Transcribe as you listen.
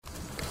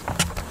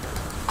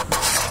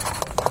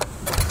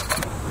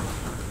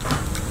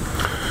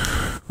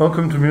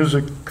Welcome to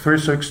Music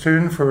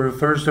 316 for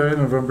Thursday,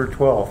 November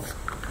 12th.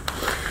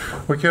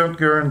 We can't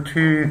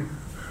guarantee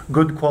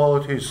good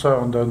quality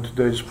sound on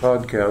today's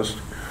podcast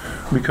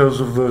because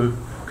of the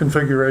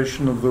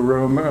configuration of the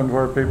room and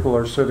where people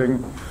are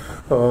sitting.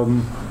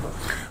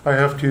 I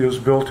have to use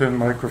built-in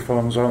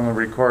microphones on the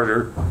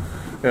recorder,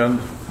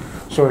 and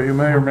so you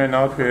may or may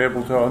not be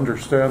able to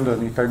understand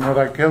anything. What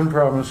I can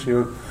promise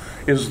you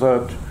is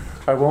that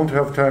I won't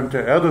have time to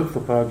edit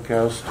the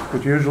podcast.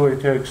 It usually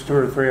takes 2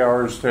 or 3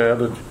 hours to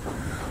edit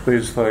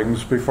these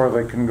things before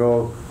they can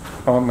go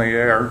on the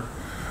air.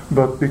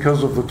 But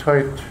because of the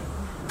tight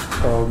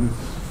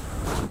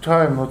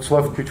time that's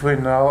left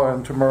between now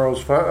and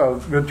tomorrow's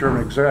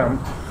midterm exam,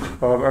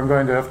 I'm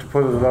going to have to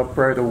put it up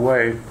right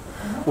away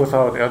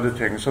without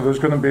editing. So there's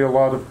going to be a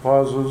lot of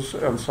pauses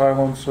and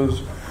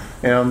silences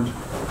and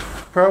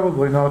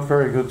probably not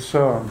very good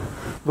sound.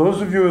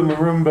 Those of you in the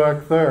room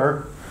back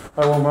there,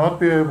 I will not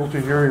be able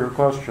to hear your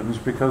questions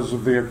because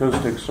of the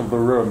acoustics of the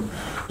room.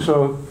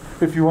 So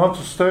if you want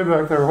to stay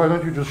back there, why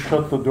don't you just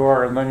shut the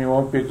door and then you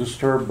won't be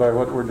disturbed by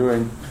what we're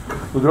doing.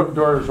 The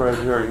door is right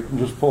here. You can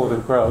just pull it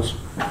across.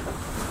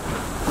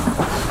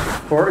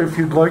 Or if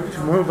you'd like to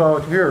move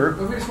out here.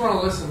 We just want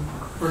to listen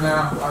for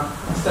now.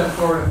 I'll step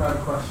forward if I have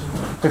a question.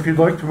 If you'd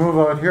like to move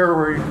out here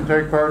where you can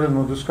take part in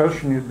the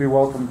discussion, you'd be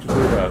welcome to do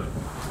that.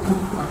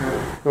 Okay.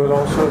 It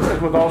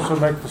would also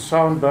make the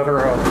sound better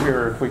out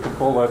here if we could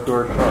pull that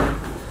door shut.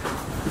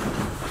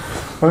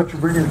 Why don't you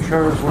bring your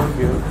chairs with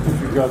you,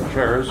 if you've got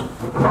chairs.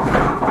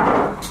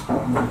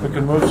 We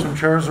can move some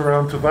chairs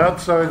around to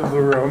that side of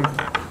the room.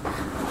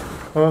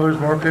 Oh, there's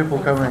more people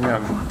coming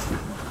in.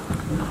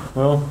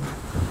 Well,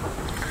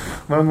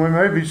 then we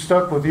may be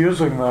stuck with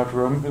using that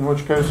room, in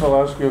which case I'll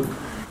ask you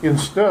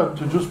instead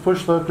to just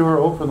push that door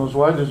open as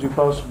wide as you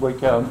possibly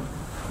can.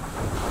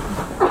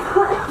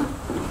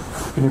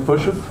 Can you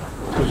push it?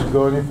 Does it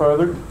go any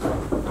farther?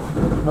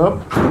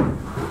 Nope.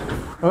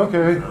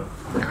 Okay.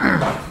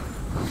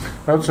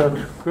 That's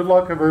it. Good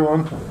luck,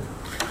 everyone.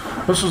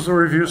 This is the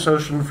review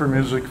session for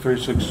Music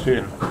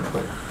 316.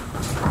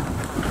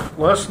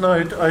 Last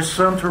night I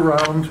sent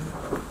around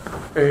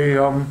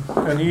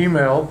an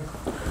email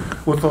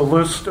with a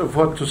list of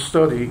what to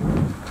study.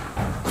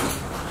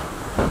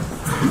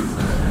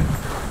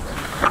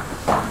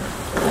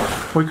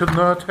 We could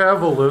not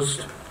have a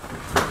list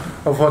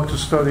of what to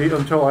study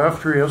until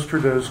after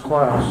yesterday's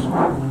class,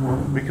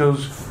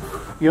 because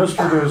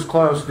yesterday's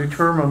class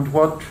determined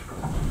what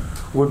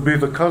would be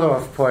the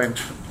cutoff point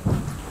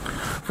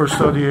for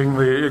studying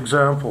the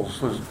examples,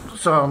 the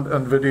sound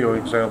and video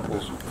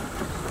examples.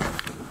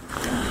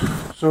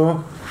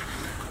 So,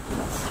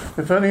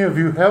 if any of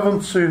you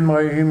haven't seen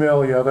my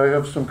email yet, I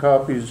have some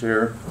copies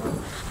here.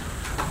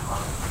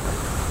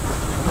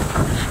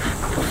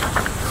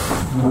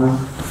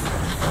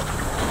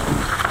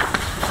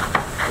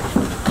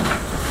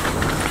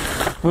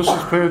 This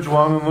is page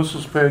 1 and this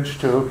is page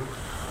 2.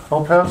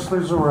 I'll pass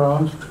these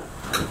around.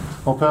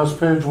 I'll pass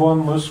page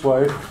 1 this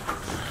way,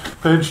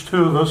 page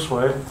 2 this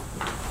way.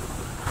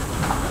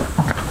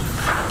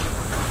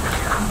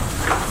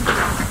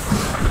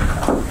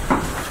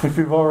 If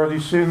you've already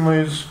seen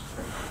these,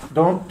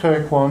 don't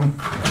take one,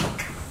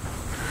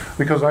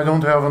 because I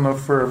don't have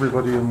enough for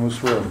everybody in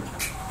this room.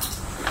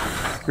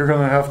 You're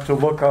going to have to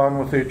look on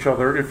with each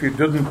other if you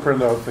didn't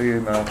print out the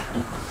email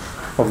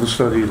of the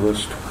study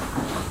list.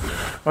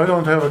 I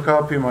don't have a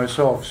copy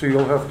myself, so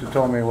you'll have to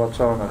tell me what's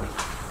on it.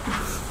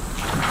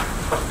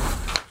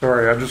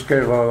 Sorry, I just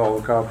gave out all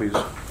the copies.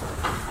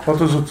 What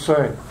does it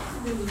say?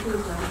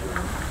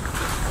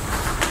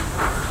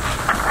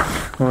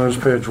 Well, there's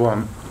page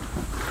 1.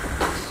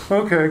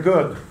 Okay,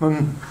 good.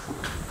 Then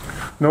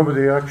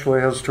nobody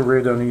actually has to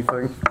read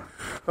anything.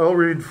 I'll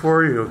read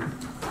for you.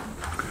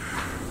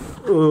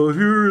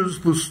 Here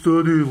is the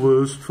study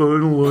list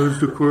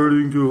finalized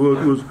according to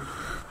what was...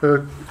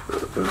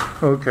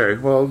 Okay,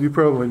 well, you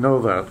probably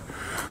know that.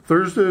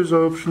 Thursday's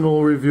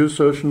optional review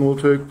session will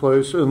take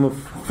place in the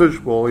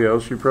fishbowl.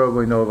 Yes, you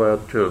probably know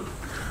that too.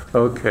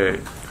 Okay.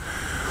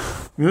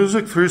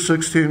 Music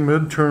 316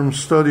 midterm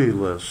study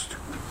list.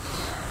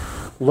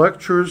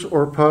 Lectures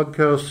or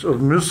podcasts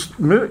of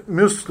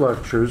missed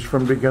lectures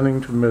from beginning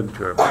to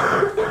midterm.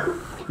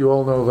 You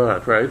all know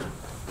that, right?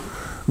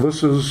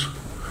 This is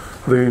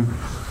the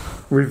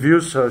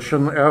review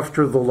session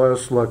after the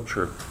last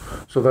lecture.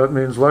 So that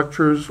means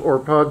lectures or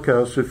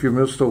podcasts if you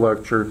missed a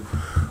lecture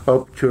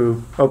up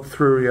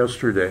through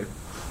yesterday.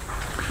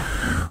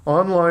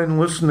 Online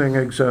listening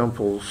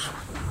examples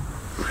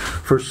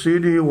for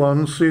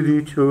CD1,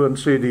 CD2, and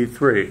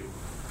CD3.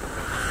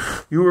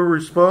 You are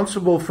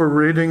responsible for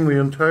reading the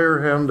entire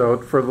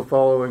handout for the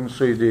following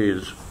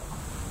CDs.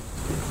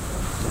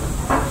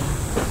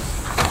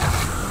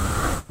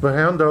 The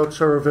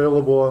handouts are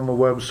available on the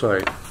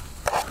website.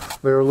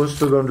 They are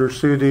listed under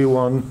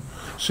CD1,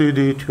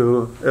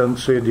 CD2, and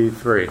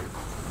CD3.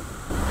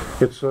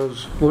 It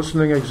says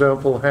listening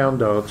example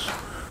handouts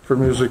for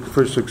Music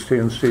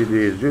 316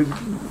 CDs.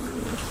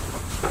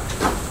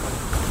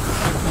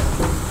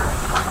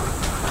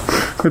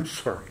 I'm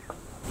sorry.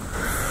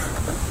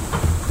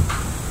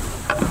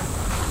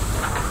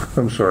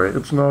 I'm sorry,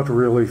 it's not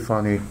really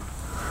funny.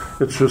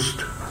 It's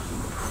just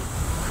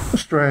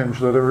strange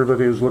that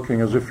everybody is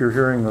looking as if you're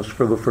hearing this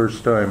for the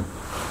first time.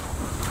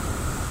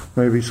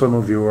 Maybe some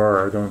of you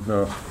are, I don't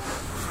know.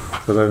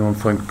 But I don't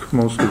think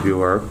most of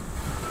you are.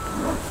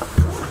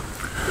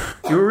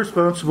 You're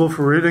responsible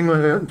for reading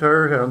the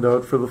entire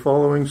handout for the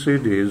following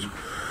CDs,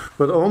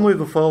 but only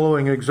the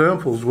following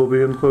examples will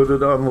be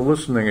included on the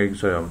listening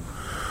exam.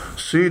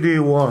 CD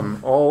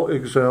 1, all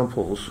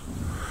examples.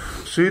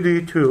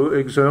 CD 2,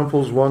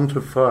 examples 1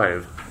 to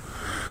 5.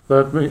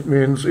 That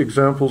means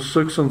examples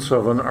 6 and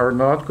 7 are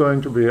not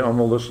going to be on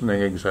the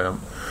listening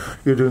exam.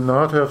 You do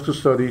not have to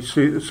study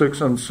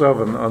 6 and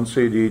 7 on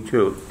CD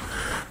 2.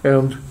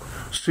 And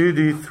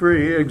CD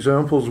 3,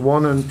 examples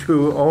 1 and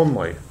 2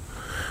 only.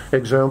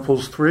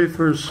 Examples 3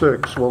 through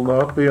 6 will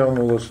not be on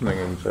the listening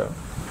exam.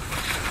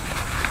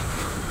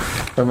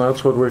 And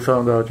that's what we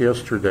found out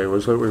yesterday,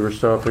 was that we were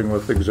stopping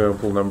with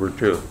example number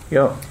 2.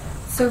 Yeah?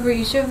 So for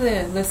each of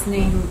the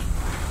listening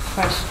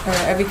questions, or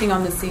everything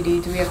on the CD,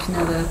 do we have to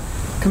know the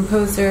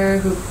composer,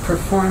 who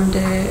performed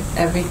it,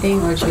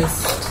 everything, or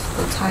just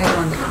the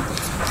title and the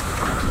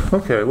composer?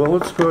 Okay, well,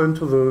 let's go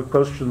into the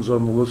questions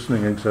on the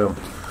listening exam.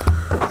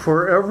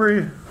 For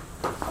every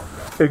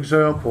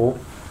example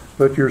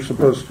that you're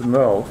supposed to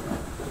know,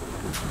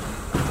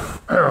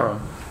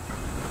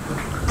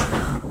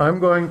 I'm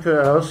going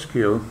to ask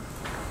you,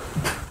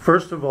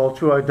 first of all,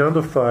 to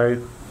identify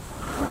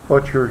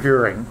what you're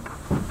hearing.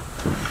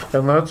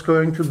 And that's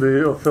going to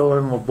be a fill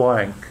in the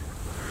blank.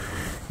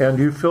 And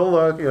you fill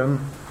that in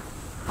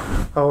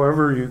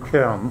however you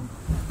can.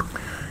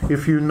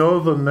 If you know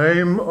the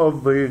name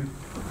of the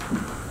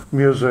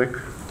music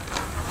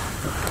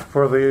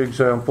for the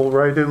example,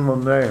 write in the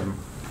name.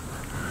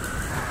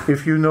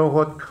 If you know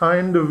what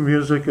kind of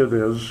music it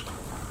is,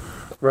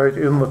 write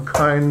in the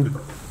kind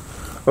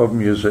of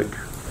music.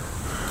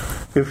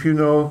 If you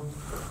know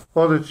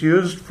what it's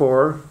used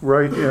for,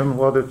 write in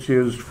what it's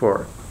used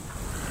for.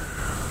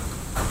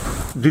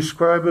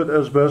 Describe it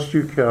as best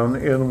you can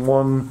in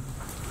one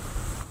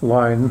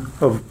line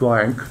of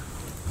blank.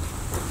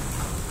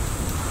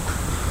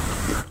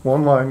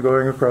 One line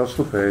going across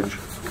the page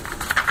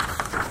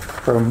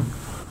from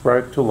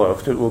right to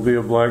left. It will be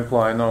a blank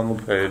line on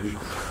the page,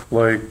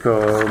 like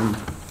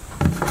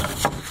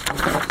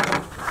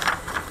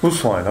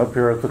this line up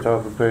here at the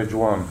top of page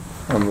 1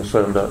 on the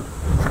send-out.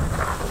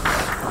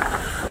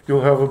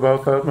 You'll have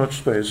about that much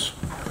space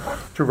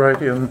to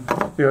write in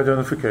the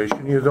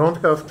identification. You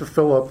don't have to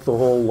fill up the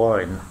whole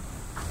line.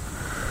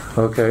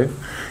 Okay?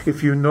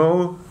 If you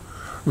know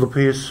the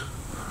piece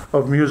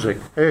of music,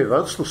 hey,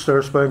 that's the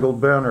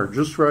Star-Spangled Banner,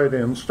 just write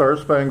in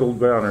Star-Spangled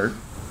Banner,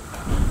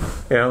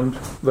 and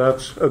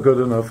that's a good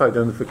enough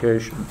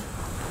identification.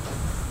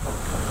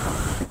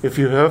 If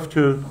you have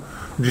to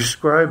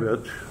describe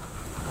it,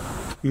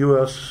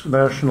 U.S.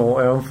 national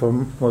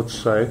anthem, let's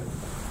say,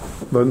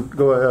 then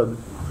go ahead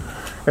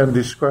and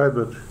describe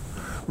it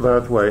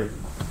that way.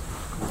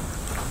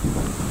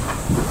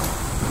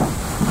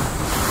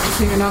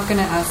 So you're not going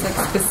to ask like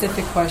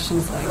specific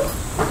questions like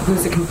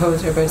who's the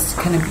composer, but it's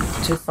kind of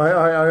just...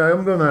 I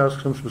am going to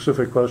ask some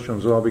specific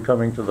questions, and I'll be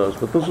coming to those,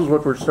 but this is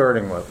what we're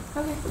starting with.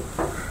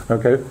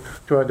 Okay?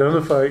 To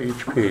identify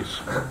each piece.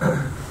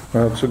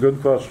 That's a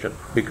good question,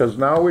 because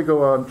now we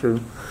go on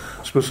to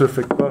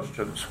specific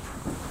questions.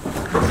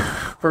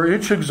 For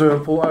each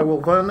example, I will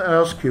then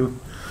ask you,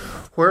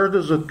 where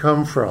does it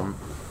come from?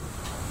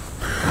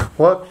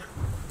 What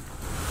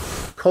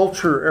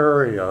culture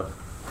area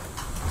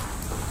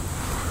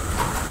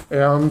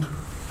and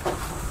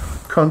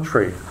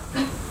country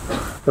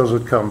does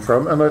it come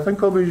from? And I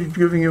think I'll be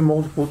giving you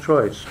multiple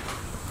choice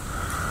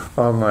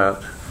on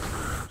that.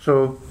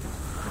 So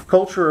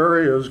culture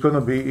area is going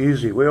to be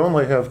easy. We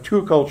only have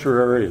 2 culture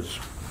areas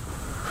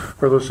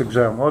for this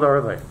exam. What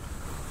are they?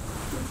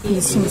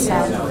 East and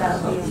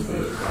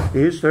South.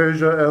 East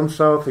Asia and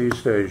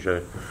Southeast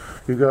Asia.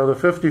 You got a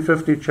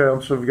 50-50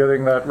 chance of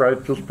getting that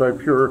right just by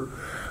pure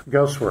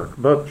guesswork.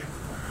 But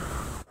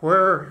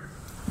where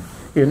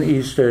in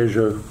East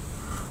Asia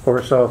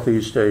or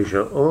Southeast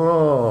Asia?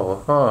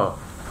 Well,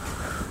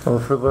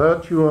 for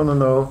that you want to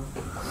know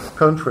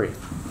country.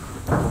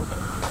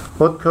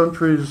 What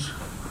countries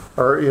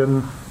are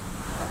in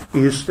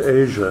East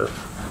Asia?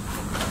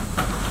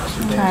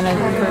 China,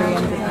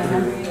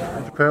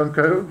 Korea, Japan,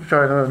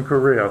 China, and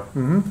Korea,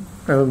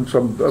 and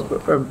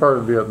part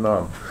of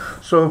Vietnam.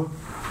 So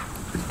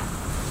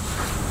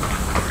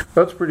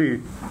that's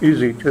pretty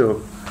easy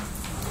too.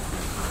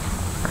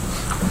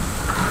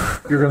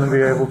 You're going to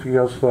be able to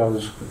guess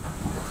those.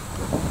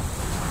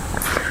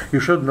 You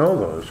should know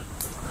those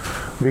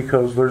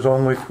because there's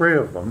only 3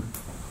 of them.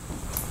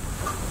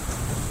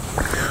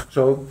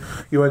 So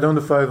you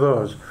identify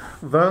those.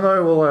 Then I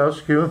will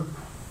ask you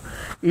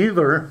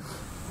either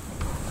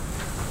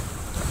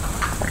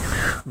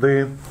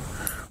the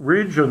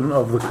region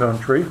of the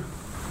country.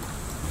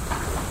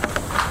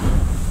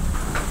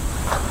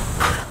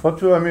 What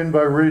do I mean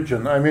by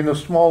region? I mean a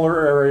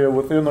smaller area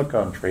within a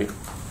country.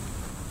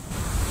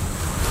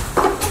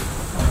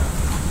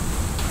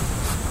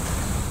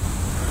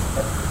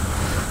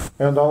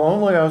 And I'll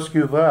only ask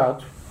you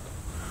that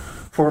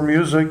for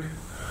music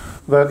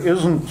that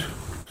isn't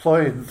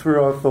played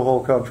throughout the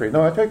whole country.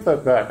 No, I take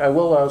that back. I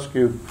will ask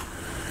you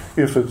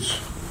if it's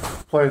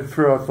played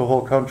throughout the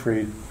whole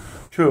country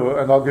too,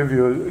 and I'll give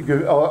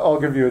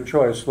you a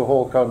choice: the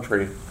whole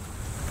country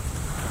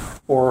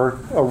or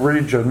a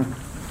region.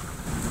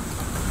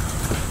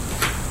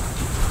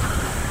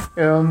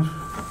 And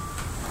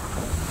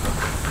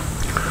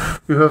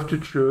you have to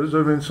choose.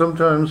 I mean,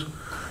 sometimes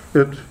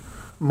it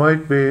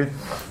might be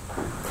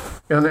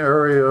an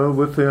area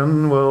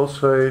within, well,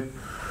 say,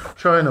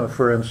 China,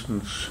 for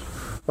instance.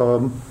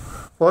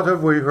 What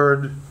have we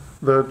heard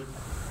that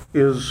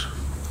is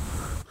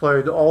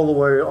played all the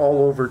way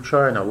all over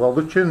China? Well,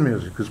 the Qin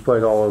music is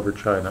played all over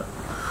China.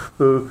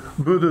 The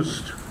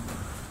Buddhist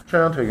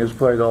chanting is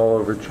played all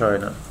over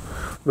China.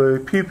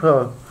 The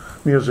Pipa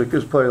music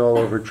is played all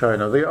over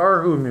China. The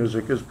Erhu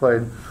music is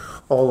played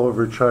all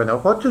over China.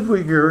 What did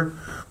we hear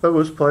that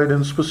was played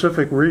in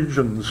specific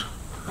regions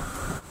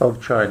of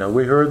China?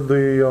 We heard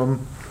the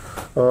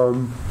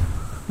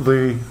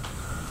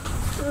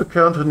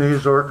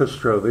Cantonese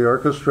orchestra, the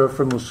orchestra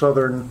from the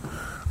southern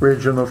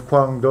region of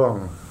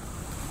Guangdong.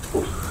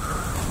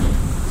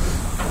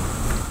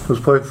 It was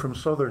played from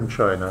southern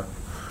China.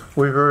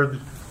 We heard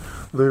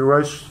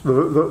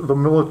the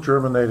millet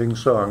germinating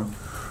song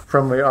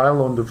from the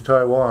island of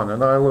Taiwan.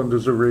 An island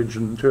is a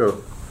region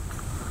too.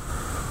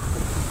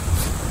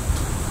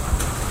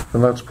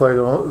 And that's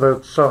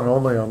sung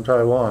only on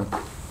Taiwan.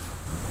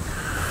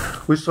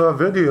 We saw a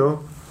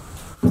video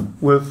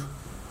with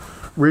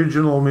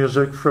regional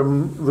music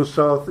from the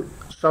South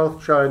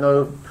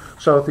China,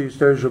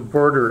 Southeast Asia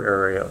border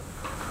area,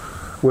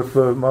 with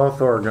the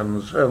mouth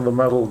organs and the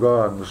metal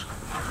gongs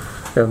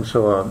and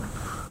so on.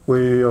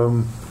 We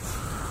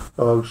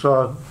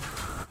saw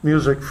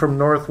music from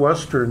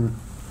northwestern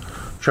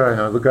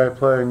China, the guy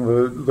playing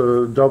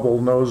the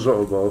double nose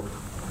oboe,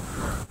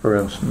 for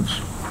instance.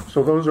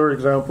 So those are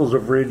examples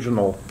of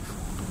regional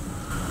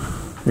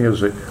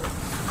music.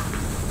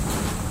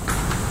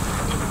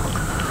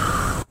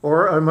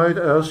 Or I might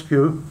ask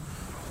you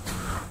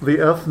the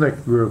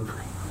ethnic group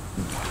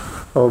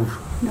of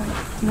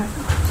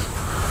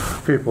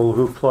people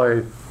who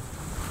play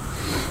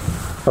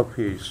a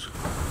piece.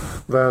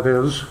 That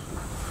is,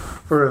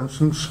 for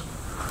instance,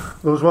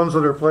 those ones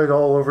that are played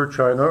all over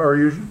China are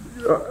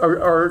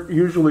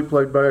usually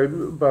played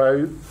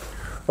by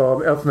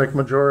ethnic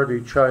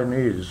majority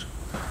Chinese,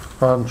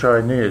 Han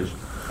Chinese.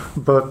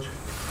 But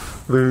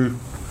the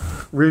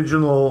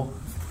regional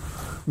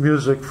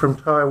music from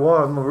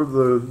Taiwan,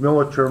 the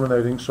millet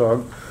germinating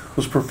song,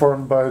 was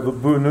performed by the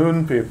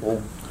Bunun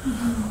people,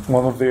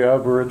 one of the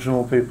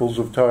Aboriginal peoples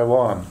of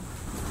Taiwan.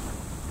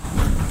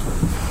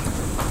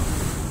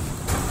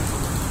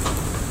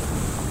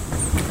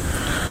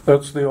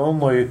 That's the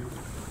only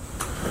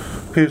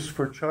piece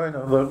for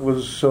China that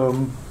was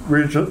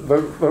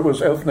that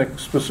was ethnic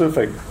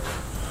specific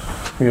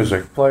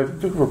music,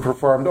 played or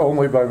performed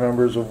only by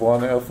members of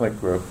one ethnic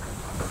group,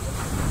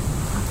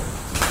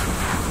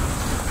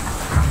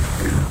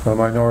 a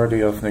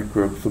minority ethnic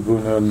group, the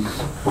Bunun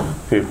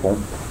people.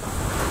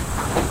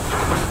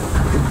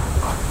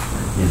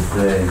 Is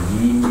the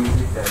Yi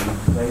music that you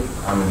played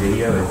on the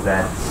video, is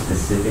that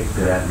specific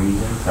to that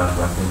region,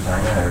 southwestern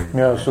China? Or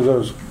Yes, it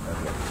is.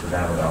 Okay, so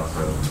that would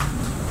also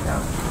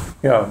count.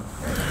 Yeah.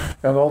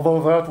 And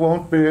although that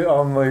won't be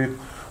on the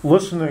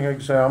listening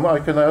exam, I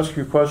can ask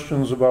you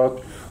questions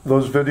about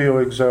those video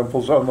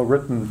examples on the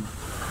written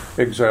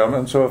exam.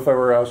 And so if I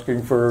were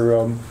asking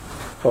for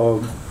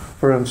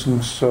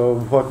instance,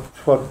 what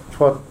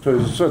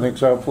is an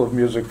example of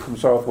music from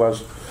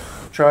southwest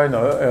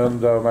China,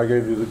 and I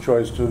gave you the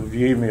choice to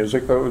Yi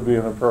music, that would be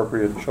an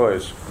appropriate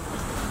choice.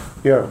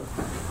 Yeah.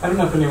 I don't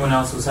know if anyone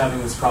else was having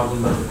this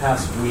problem, but the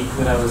past week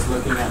that I was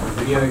looking at the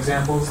video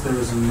examples, there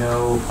was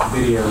no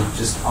video,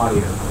 just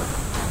audio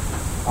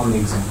on the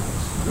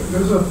examples.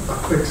 There's a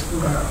fix for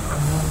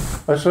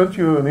that. I sent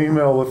you an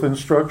email with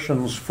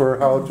instructions for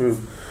how to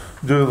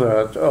do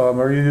that.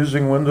 Are you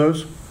using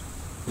Windows?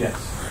 Yes.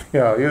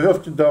 Yeah, you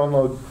have to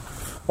download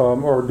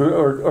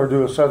or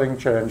do a setting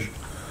change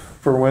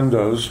for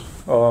Windows.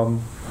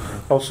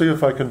 I'll see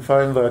if I can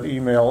find that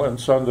email and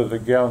send it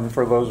again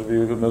for those of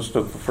you who missed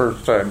it the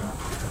first time.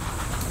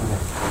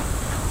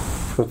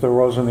 But there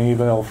was an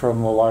email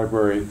from the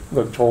library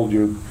that told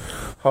you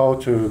how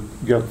to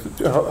get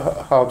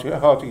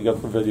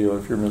the video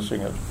if you're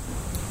missing it.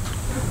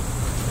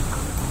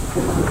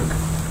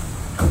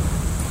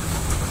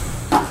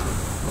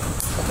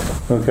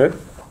 Okay.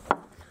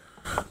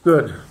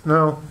 Good.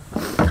 Now,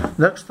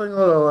 next thing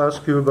that I'll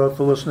ask you about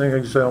the listening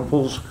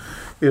examples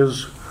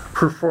is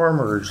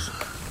performers.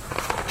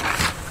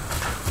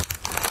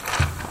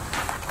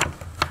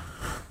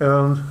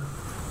 And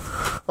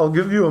I'll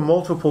give you a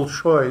multiple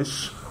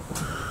choice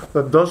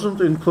that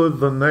doesn't include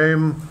the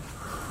name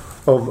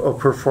of a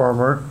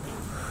performer,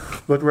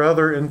 but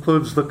rather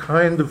includes the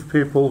kind of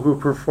people who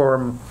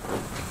perform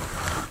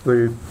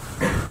the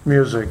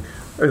music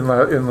in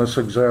this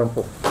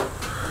example.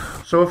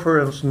 So, for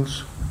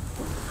instance,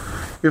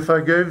 if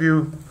I gave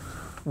you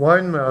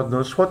Wine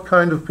madness, what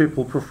kind of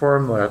people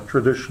perform that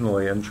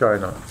traditionally in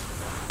China?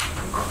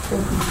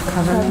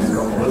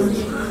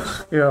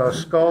 Yeah,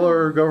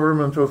 scholar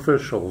government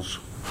officials.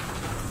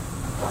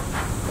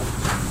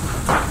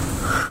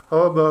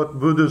 How about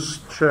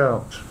Buddhist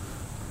chant?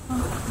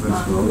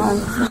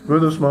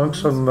 Buddhist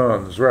monks and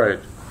nuns, right.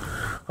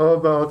 How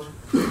about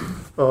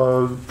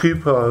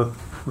pipa,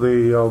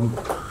 the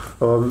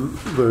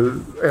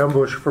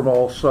ambush from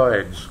all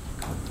sides?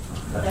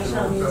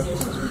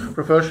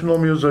 Professional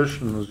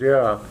musicians,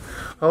 yeah.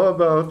 How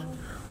about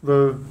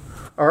the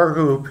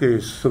Erhu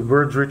piece, the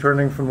birds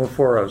returning from the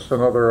forest,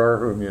 and other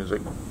Erhu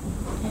music?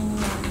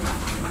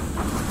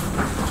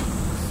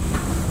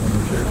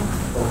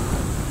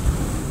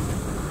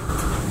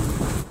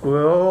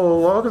 Well, a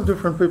lot of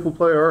different people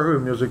play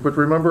Erhu music, but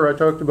remember I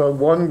talked about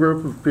one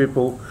group of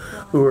people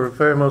who are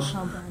famous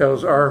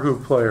as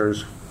Erhu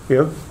players.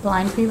 Yeah?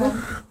 Blind people?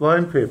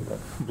 Blind people.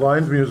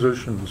 Blind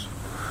musicians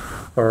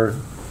are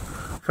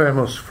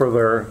famous for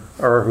their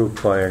Erhu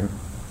playing.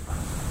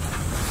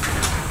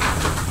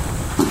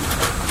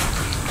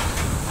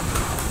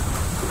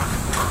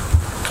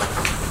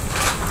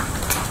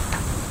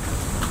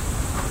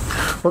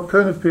 What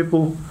kind of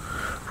people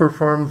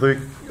performed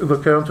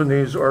the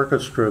Cantonese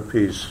orchestra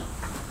piece,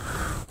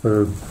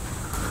 the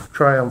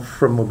Triumph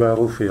from the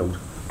Battlefield?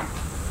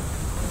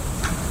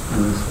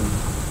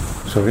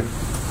 Sorry?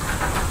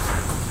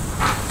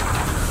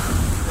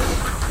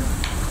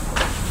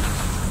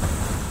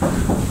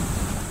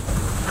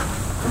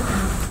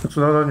 It's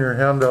not on your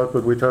handout,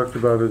 but we talked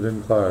about it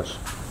in class.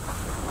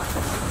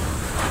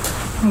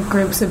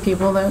 Groups of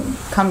people that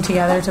come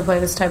together to play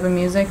this type of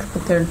music,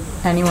 but they're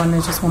anyone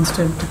that just wants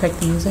to depict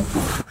the music.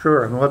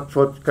 Sure, and what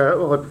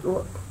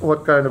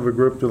kind of a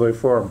group do they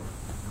form?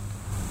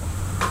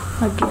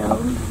 A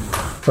guild.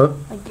 Huh?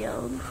 A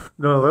guild.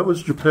 No, that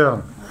was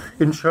Japan.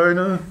 In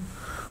China,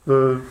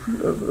 the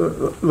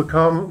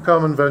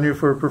common venue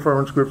for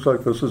performance groups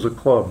like this is a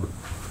club.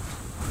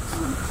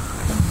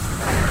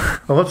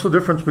 Now, what's the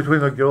difference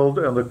between a guild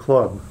and a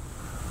club?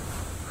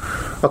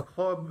 A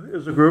club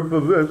is a group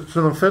of, it's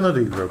an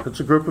affinity group. It's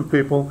a group of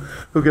people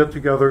who get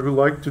together who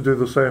like to do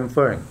the same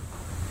thing.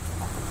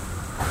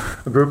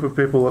 A group of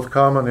people with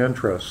common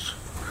interests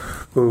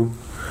who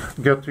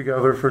get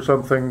together for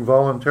something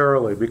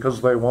voluntarily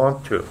because they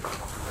want to.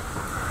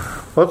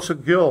 What's a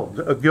guild?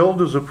 A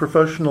guild is a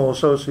professional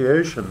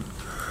association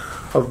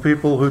of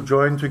people who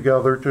join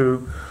together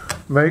to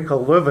make a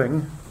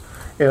living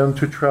and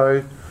to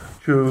try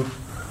to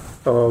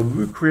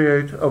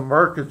create a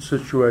market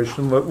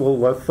situation that will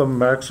let them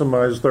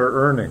maximize their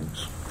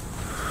earnings.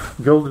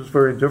 Guild is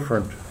very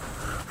different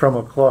from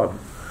a club.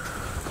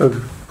 A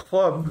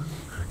club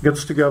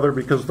gets together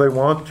because they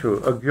want to.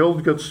 A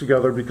guild gets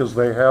together because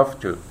they have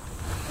to.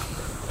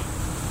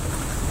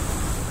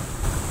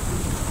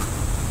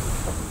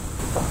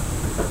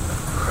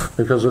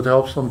 Because it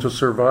helps them to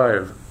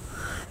survive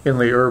in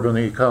the urban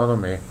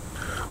economy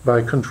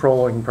by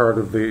controlling part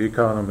of the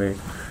economy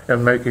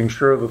and making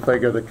sure that they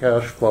get a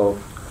cash flow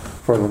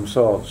for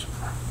themselves.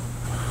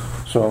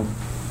 So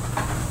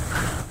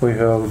we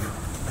have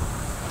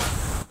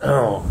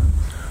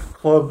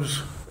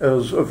clubs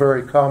as a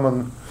very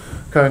common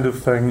kind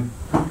of thing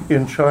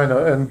in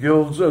China, and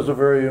guilds as a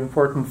very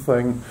important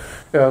thing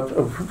at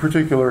a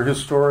particular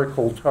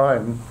historical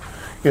time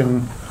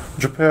in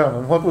Japan.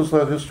 And what was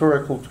that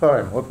historical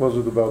time? What was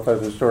it about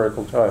that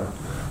historical time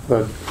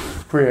that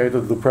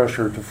created the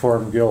pressure to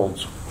form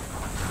guilds?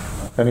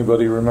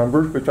 Anybody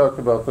remember? We talked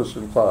about this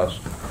in class.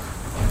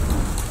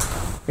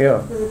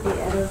 Yeah. Was it the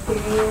Edo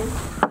period?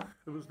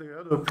 It was the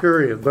Edo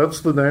period.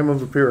 That's the name of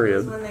the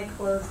period. It was when they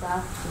closed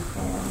off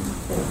Japan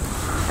to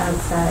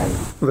outside.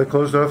 They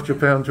closed off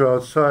Japan to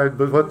outside,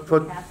 but what?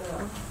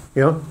 Capital.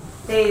 Yeah.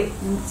 They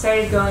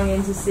started going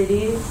into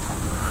cities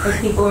as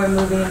people were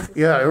moving into.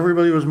 Yeah,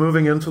 everybody was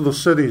moving into the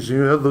cities.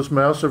 You had this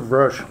massive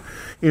rush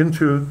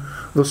into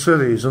the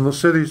cities, and the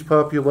city's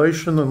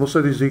population and the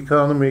city's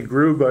economy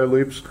grew by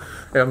leaps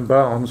and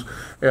bounds,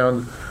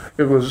 and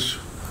it was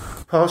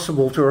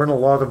possible to earn a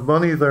lot of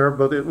money there,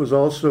 but it was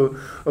also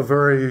a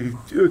very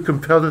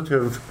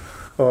competitive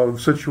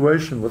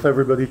situation with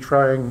everybody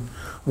trying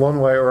one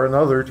way or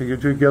another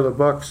to get a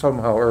buck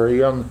somehow or a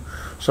yen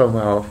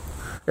somehow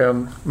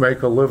and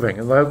make a living.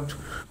 And that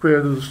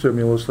created a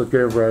stimulus that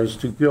gave rise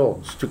to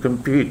guilds, to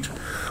compete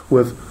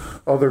with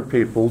other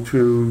people,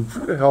 to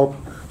help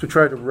to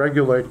try to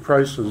regulate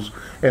prices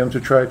and to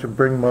try to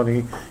bring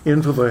money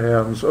into the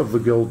hands of the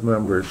guild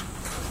members.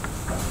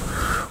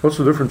 What's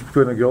the difference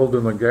between a guild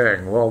and a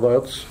gang? Well,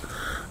 that's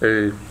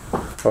a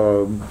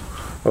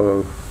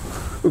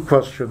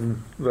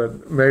question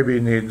that maybe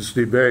needs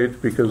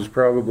debate, because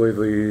probably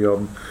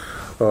the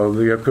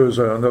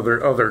Yakuza and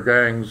other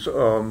gangs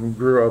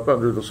grew up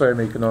under the same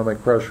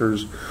economic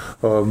pressures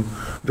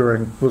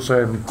during the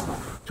same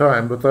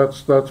time. But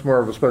that's more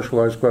of a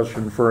specialized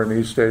question for an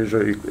East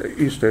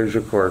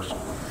Asia course.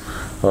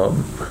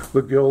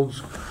 The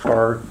guilds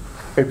are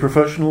a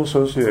professional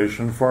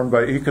association formed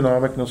by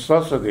economic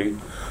necessity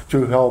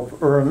to help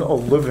earn a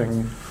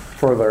living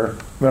for their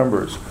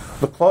members.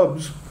 The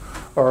clubs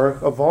are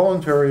a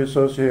voluntary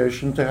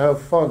association to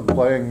have fun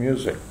playing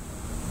music.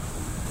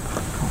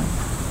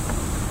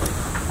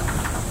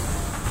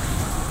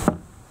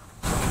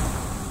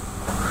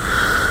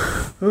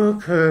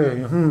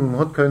 Okay,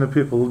 what kind of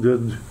people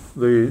did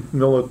the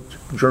millet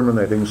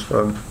germinating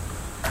song?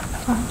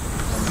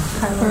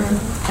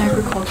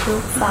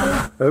 Agricultural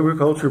farm.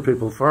 Agriculture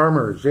people,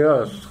 farmers,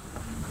 yes.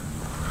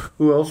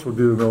 Who else would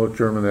do a millet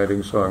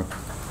germinating song?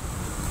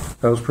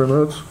 House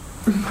primates?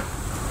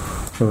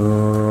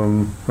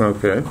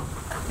 Okay.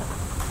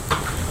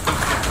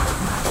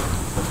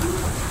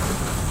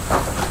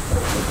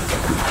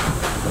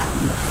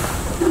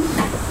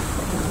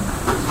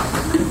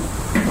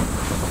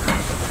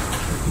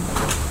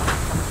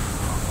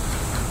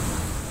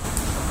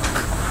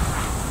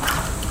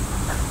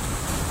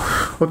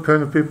 What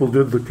kind of people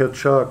did the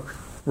Ketchak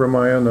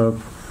Ramayana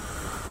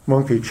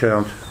monkey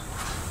chant?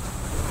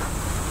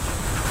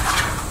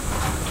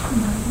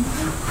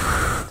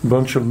 A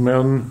bunch of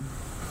men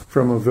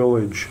from a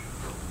village.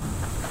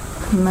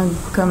 Melon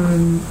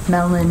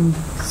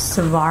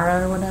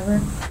Savara or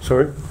whatever.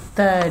 Sorry?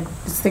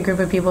 It's the group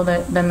of people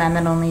the men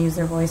that only use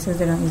their voices,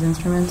 they don't use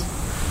instruments.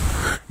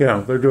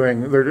 Yeah,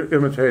 they're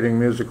imitating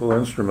musical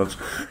instruments.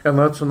 And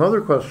that's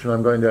another question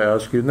I'm going to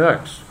ask you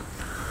next.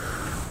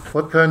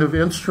 What kind of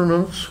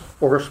instruments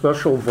or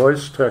special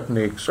voice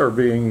techniques are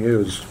being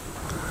used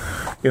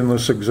in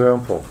this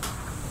example?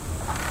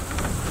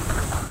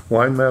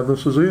 Line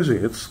madness is easy.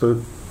 It's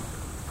the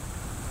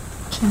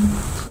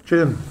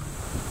chin.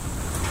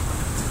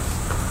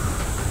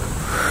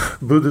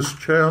 Buddhist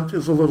chant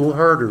is a little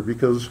harder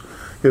because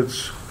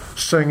it's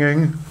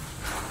singing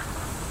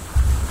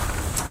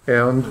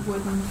and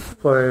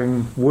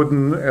playing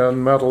wooden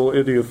and metal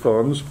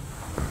idiophones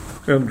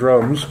and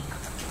drums.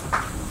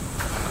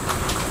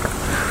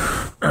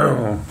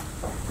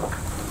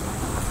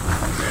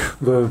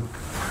 The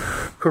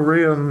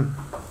Korean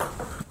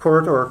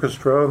court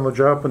orchestra and the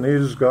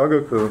Japanese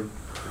gagaku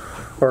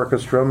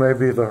orchestra may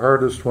be the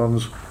hardest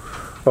ones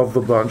of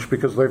the bunch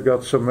because they've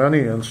got so many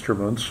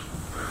instruments,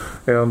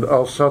 and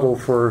I'll settle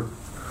for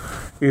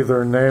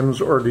either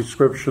names or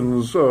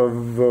descriptions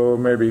of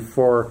maybe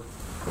 4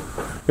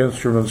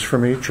 instruments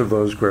from each of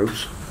those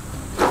groups.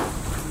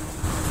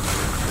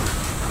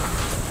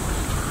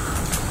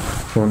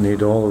 Won't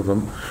need all of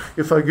them.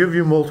 If I give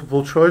you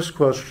multiple choice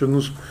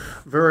questions,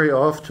 very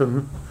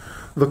often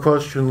the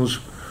questions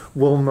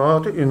will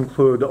not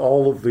include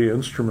all of the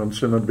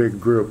instruments in a big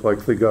group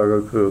like the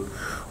gagaku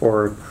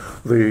or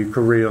the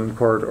Korean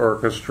court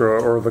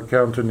orchestra or the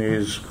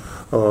Cantonese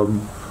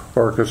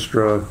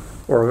orchestra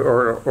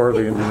or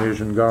the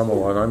Indonesian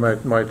gamelan. I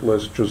might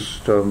list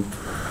just 2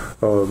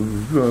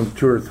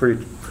 or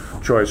 3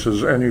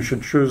 choices, and you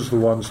should choose the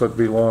ones that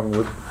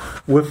belong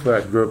with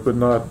that group, but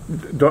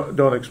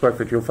don't expect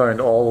that you'll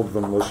find all of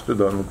them listed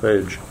on the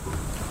page.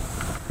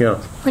 Yeah.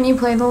 When you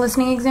play the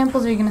listening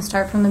examples, are you going to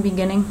start from the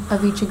beginning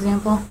of each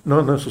example?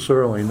 Not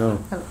necessarily, no.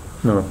 Oh.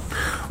 No.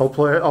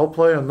 I'll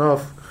play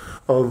enough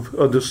of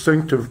a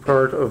distinctive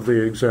part of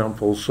the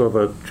example so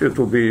that it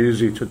will be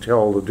easy to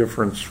tell the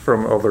difference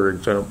from other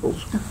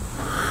examples.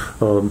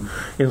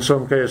 In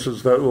some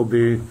cases that will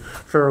be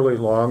fairly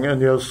long,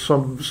 and yes,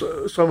 some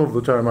of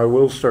the time I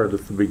will start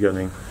at the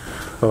beginning.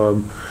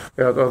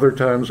 At other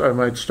times I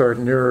might start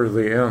nearer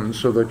the end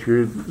so that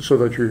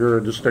you hear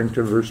a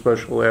distinctive or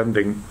special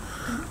ending.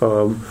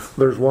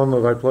 There's one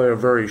that I play a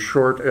very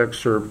short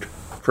excerpt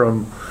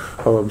from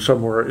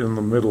somewhere in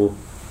the middle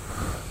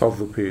of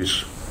the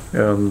piece,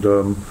 and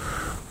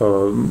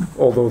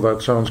although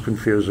that sounds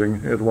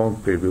confusing, it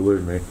won't be,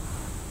 believe me.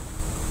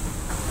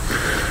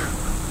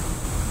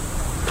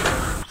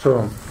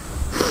 So,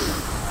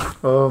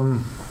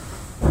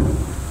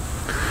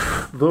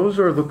 those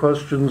are the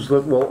questions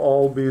that will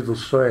all be the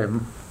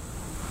same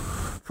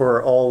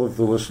for all of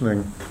the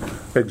listening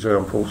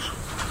examples,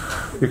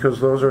 because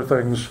those are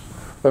things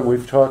that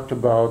we've talked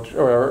about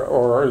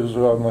or is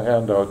on the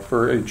handout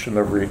for each and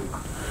every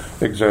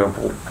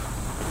example.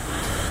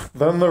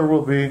 Then there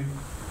will be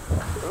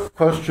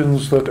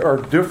questions that are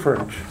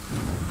different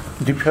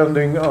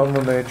depending on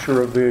the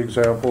nature of the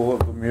example, of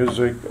the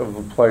music, of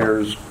the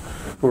players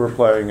who are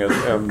playing it,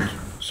 and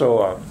so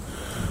on.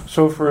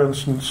 So, for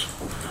instance,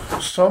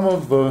 some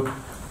of the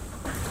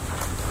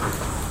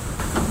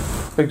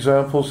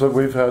examples that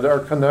we've had are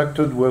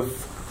connected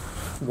with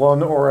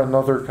one or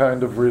another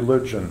kind of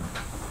religion.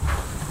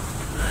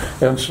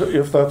 And so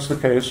if that's the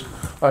case,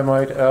 I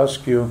might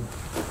ask you,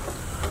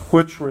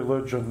 which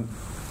religion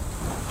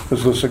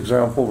is this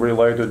example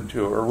related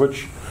to, or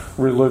which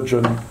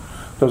religion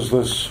does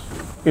this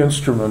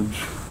instrument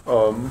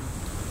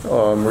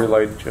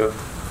relate to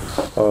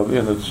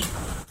in its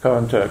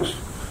context?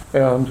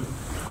 And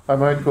I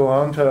might go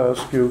on to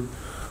ask you,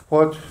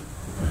 what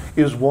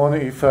is one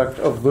effect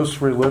of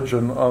this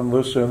religion on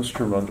this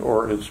instrument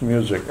or its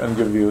music, and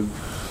give you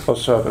a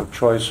set of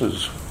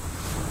choices.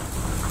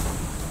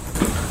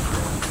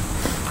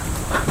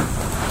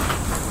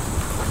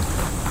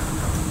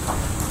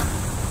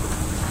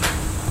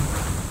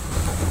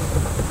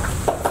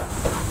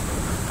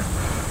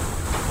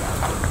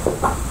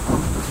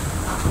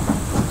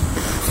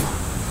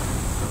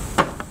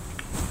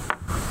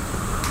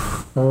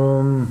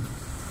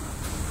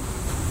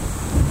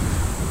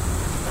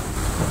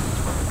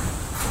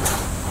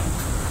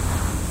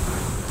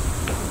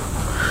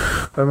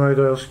 I might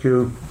ask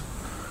you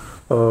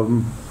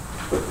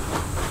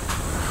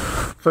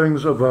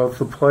things about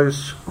the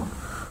place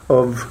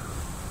of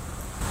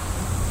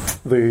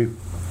the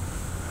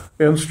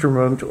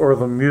instrument or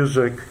the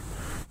music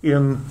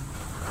in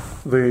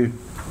the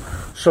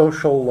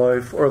social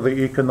life or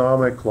the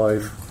economic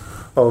life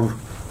of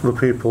the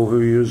people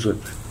who use it.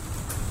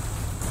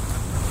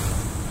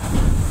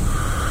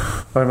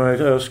 I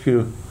might ask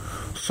you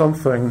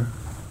something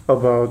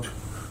about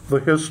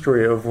the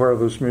history of where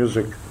this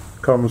music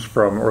comes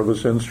from, or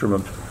this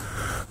instrument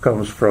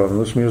comes from.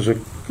 This music,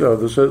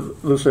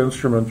 this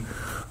instrument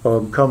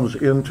comes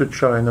into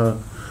China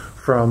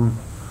from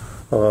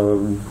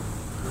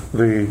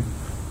the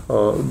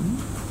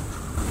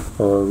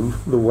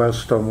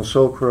west on the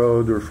Silk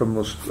Road, or from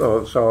the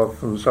south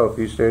from the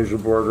Southeast Asia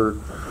border,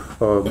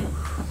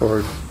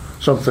 or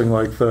something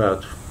like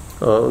that.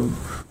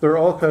 There are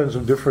all kinds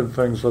of different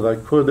things that I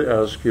could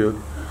ask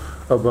you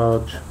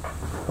about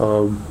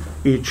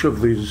each of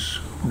these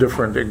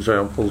different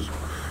examples,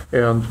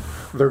 and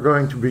they're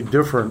going to be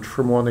different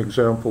from one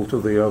example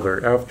to the other.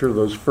 After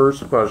those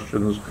first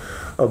questions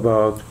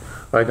about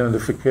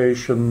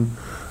identification,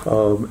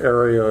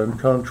 area and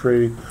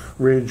country,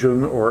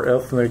 region or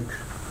ethnic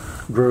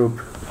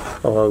group,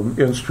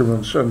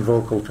 instruments and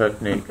vocal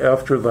technique.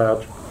 After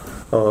that,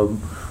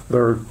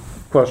 their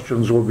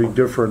questions will be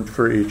different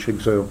for each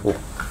example.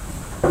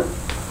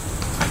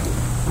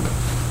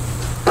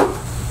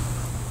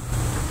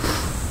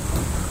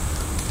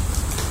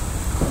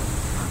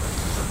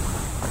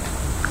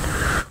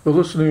 The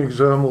listening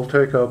exam will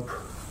take up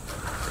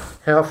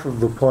half of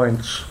the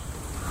points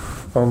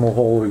on the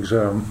whole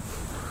exam.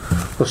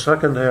 The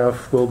second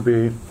half will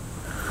be,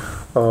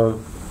 for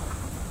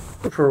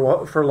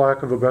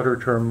lack of a better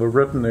term, the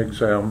written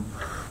exam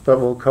that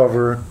will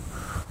cover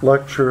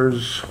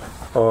lectures,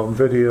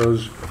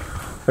 videos,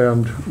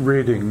 and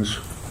readings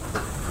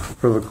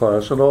for the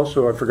class. And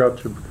also, I forgot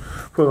to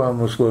put on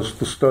this list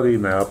the study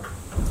map,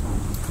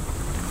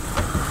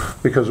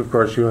 because of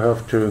course you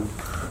have to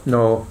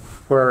know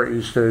where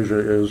East Asia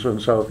is and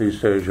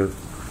Southeast Asia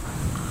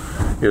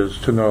is,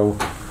 to know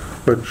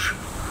which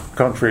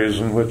countries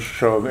and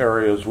which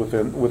areas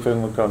within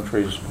the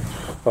countries.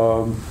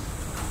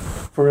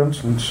 For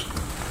instance,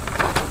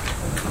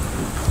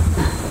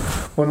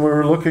 when we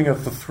were looking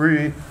at the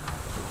three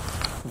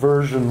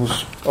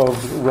versions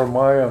of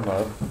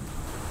Ramayana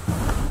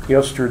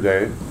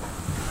yesterday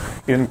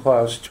in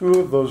class, two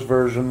of those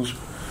versions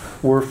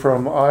were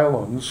from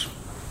islands.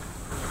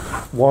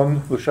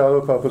 One, the shadow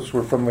puppets,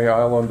 were from the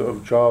island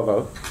of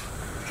Java.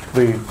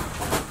 The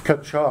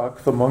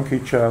Kachak, the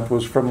monkey chant,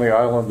 was from the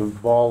island of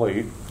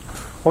Bali.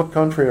 What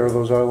country are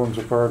those islands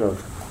a part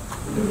of?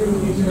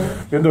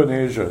 Indonesia.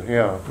 Indonesia,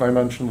 yeah. I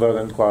mentioned that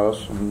in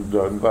class, and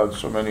I'm glad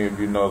so many of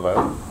you know that.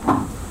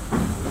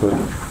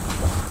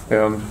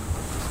 And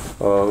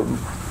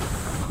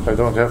I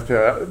don't have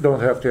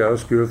to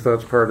ask you if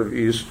that's part of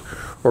East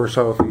or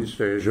Southeast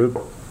Asia.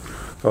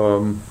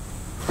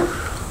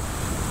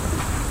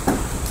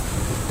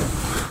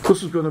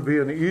 This is going to be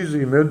an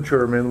easy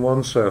midterm in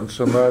one sense,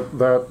 and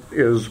that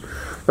is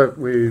that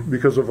we,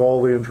 because of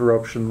all the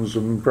interruptions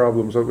and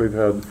problems that we've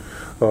had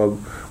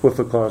with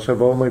the class,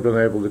 have only been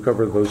able to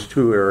cover those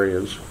two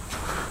areas.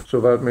 So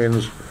that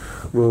means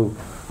we'll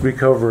be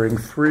covering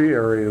three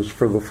areas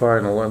for the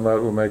final, and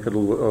that will make it a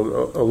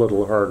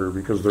little harder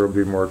because there will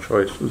be more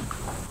choices.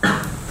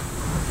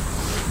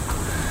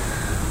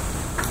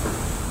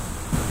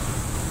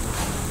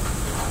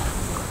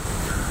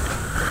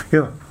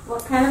 Yeah.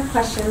 What kind of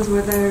questions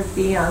will there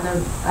be on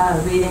the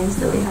readings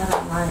that we have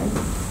online?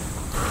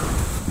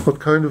 What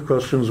kind of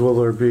questions will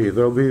there be?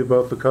 There'll be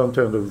about the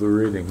content of the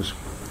readings.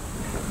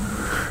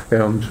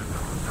 And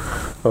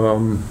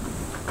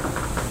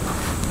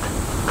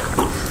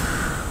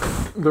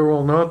there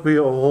will not be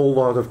a whole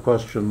lot of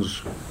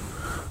questions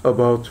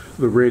about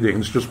the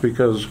readings, just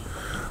because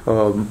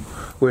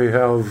we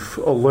have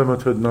a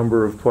limited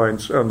number of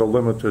points and a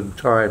limited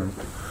time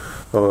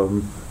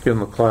in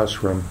the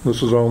classroom.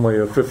 This is only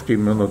a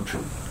 50-minute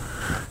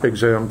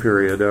exam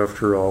period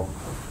after all.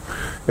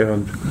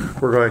 And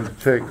we're going to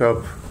take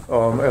up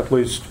at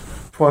least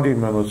 20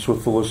 minutes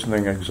with the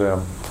listening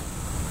exam.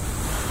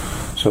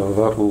 So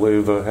that will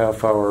leave a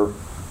half hour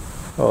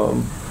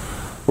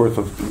worth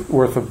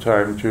of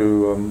time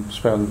to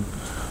spend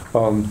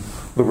on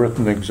the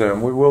written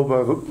exam. We will,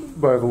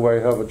 by the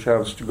way, have a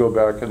chance to go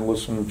back and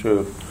listen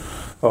to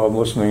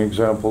listening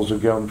examples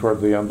again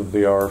toward the end of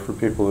the hour for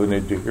people who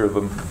need to hear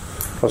them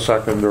a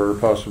second or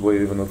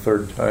possibly even a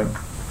third time.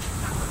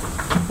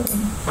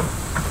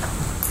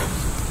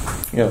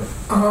 Yeah.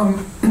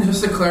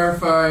 Just to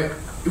clarify,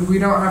 we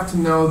don't have to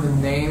know the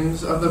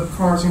names of the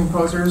performers and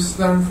composers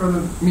then for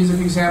the music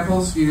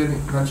examples? You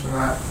didn't mention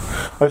that.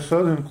 I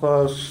said in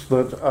class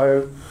that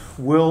I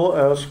will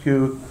ask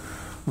you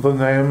the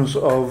names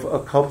of a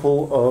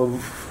couple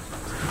of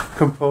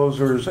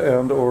composers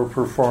and or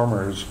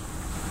performers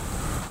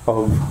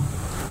of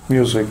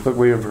music that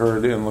we have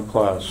heard in the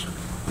class.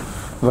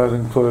 That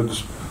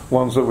includes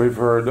ones that we've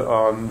heard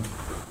on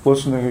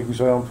listening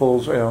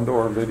examples and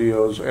or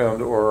videos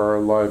and or our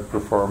live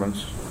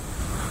performance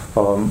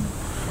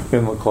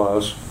in the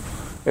class.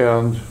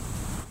 And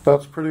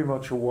that's pretty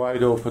much a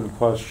wide open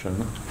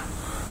question.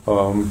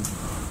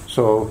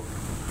 So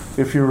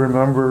if you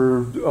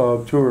remember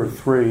 2 or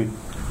 3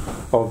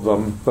 of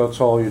them,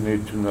 that's all you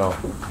need to know.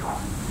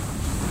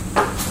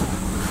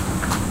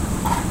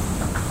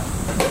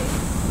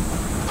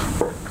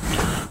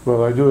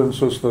 But I do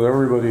insist that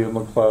everybody in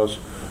the class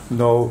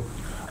know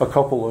a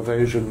couple of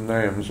Asian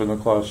names in a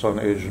class on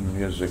Asian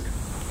music.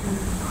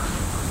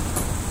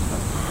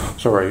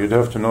 Sorry, you'd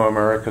have to know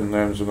American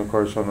names in a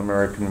course on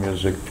American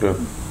music too.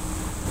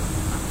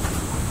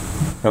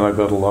 And I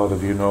bet a lot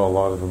of you know a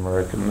lot of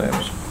American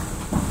names.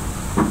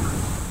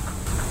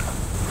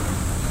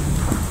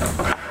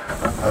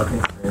 How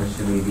concerned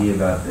should we be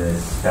about the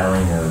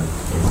spelling of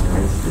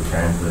instruments, the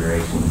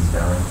transliteration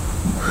spelling?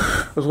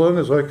 As long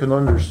as I can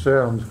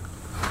understand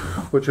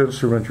which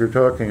instrument you're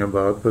talking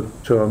about, but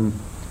the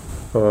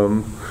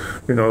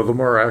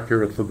more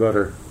accurate the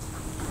better.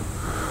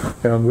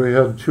 And we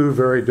had 2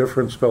 very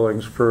different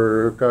spellings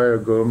for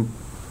Gayagum.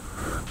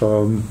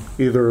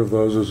 Either of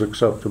those is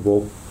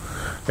acceptable,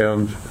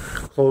 and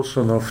close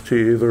enough to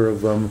either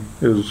of them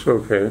is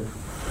okay.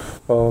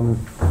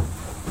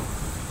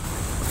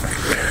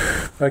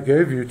 I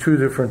gave you 2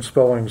 different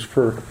spellings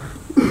for,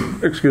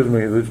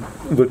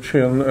 the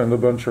chin and a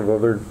bunch of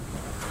other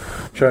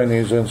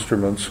Chinese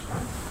instruments.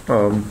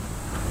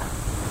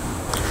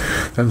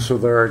 And so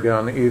there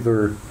again,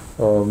 either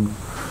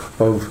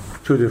of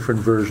 2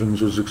 different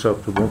versions is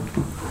acceptable.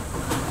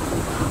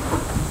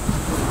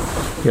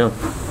 Yeah.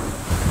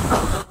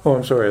 Oh,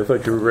 I'm sorry. I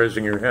thought you were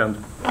raising your hand.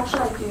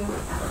 Actually, I do have a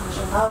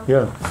question.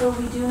 Yeah. So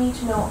we do need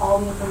to know all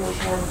the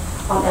information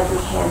on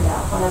every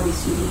handout, on every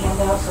CD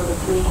handout, so the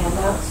 3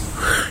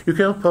 handouts? You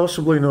can't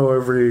possibly know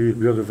every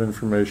bit of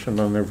information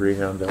on every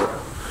handout.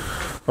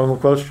 On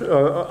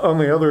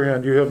the other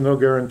hand, you have no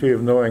guarantee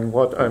of knowing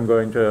what I'm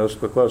going to ask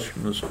the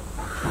questions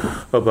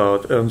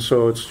about, and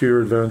so it's to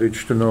your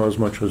advantage to know as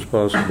much as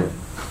possible.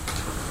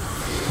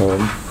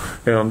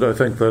 And I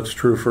think that's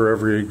true for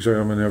every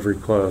exam in every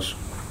class.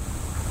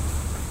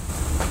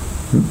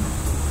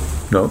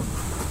 No?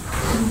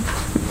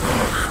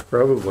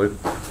 Probably.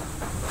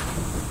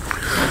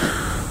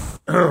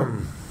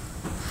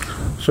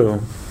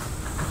 So,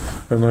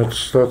 and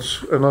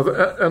that's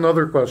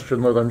another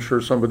question that I'm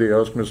sure somebody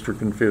asked Mr.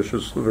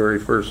 Confucius the very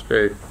first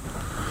day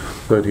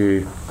that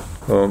he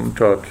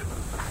taught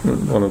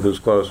one of his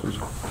classes.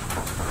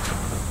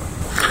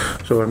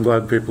 So I'm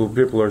glad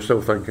people are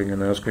still thinking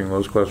and asking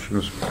those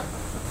questions.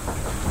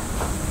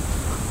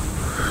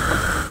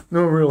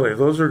 No, really,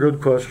 those are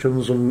good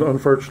questions, and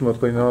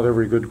unfortunately not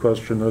every good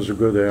question has a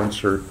good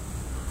answer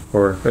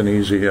or an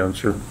easy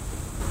answer.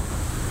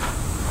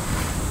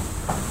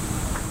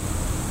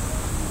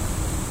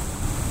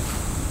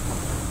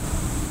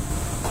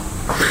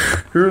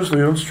 Here's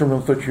the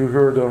instrument that you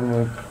heard on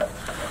the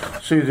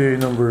CD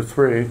number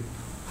 3.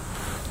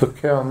 The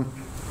Ken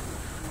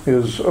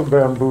is a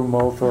bamboo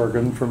mouth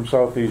organ from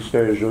Southeast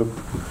Asia.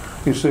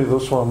 You see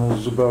this one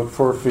is about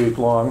 4 feet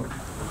long,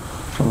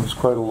 and it's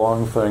quite a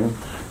long thing.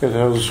 It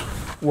has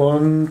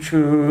 1,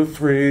 2,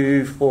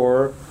 3,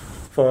 4,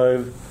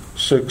 5,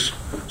 6,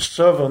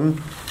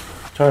 7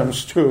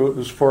 times 2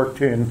 is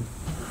 14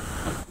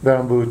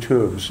 bamboo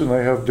tubes, and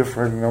they have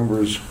different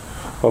numbers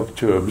of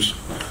tubes.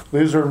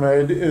 These are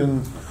made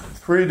in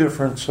 3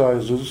 different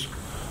sizes.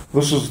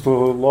 This is the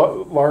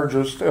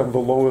largest and the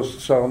lowest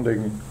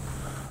sounding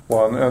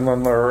one, and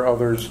then there are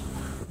others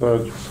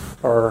that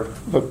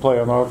play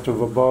an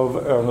octave above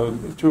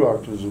and 2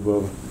 octaves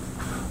above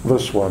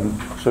this one.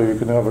 So you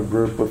can have a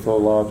group with a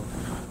lot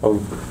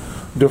of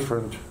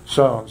different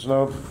sounds.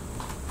 Now,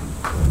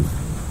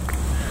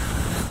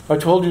 I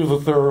told you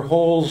that there are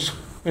holes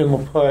in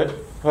the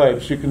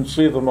pipes. You can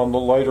see them on the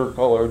lighter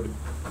colored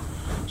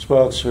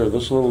spots here.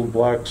 This little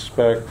black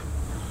speck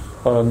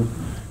on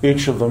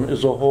each of them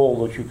is a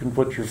hole that you can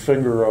put your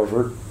finger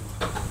over.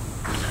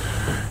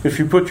 If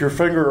you put your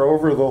finger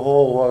over the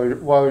hole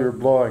while you're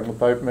blowing, the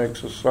pipe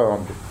makes a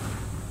sound.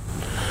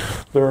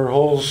 There are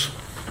holes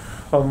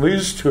on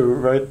these 2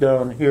 right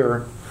down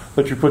here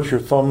that you put your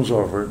thumbs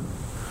over,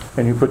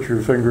 and you put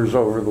your fingers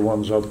over the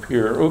ones up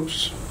here.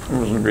 Oops, I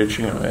wasn't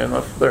reaching high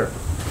enough there.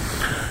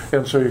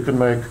 And so you can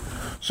make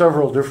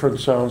several different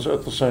sounds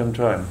at the same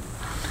time.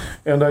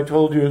 And I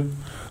told you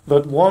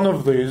that one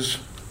of these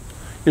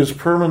is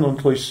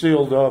permanently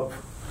sealed up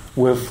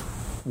with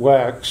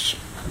wax.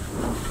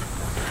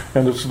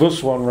 And it's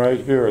this one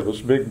right here,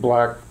 this big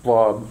black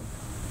blob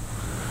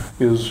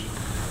is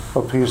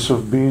a piece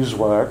of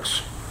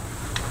beeswax.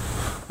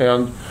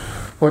 And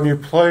when you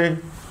play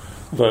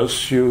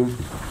this, you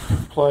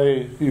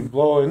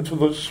blow into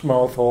this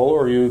mouth hole,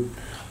 or you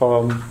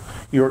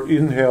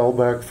inhale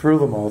back through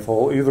the mouth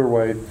hole. Either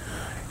way,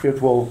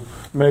 it will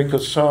make a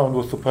sound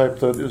with the pipe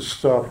that is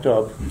stopped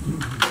up.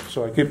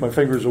 So I keep my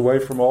fingers away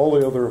from all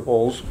the other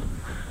holes.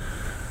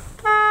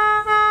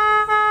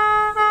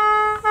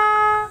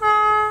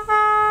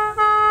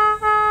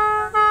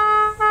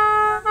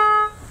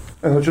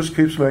 And it just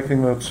keeps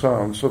making that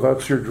sound. So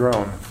that's your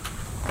drone.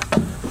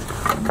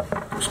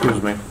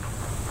 Excuse me.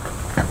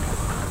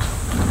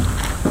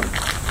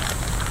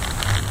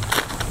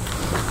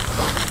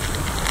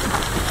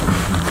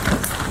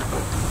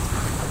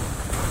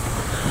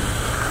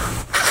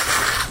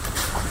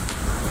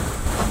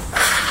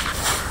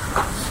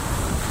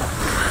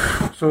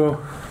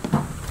 So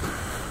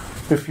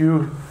if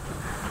you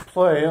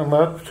play, and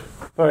that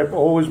pipe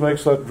always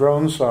makes that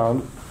drone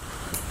sound,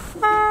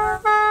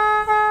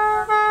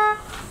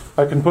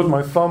 I can put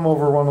my thumb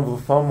over one of the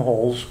thumb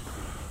holes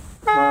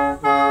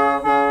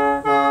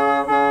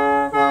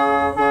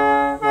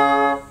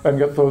and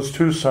get those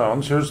two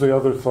sounds. Here's the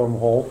other thumb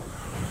hole.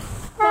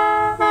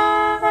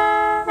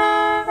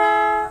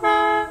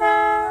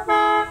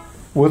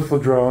 With the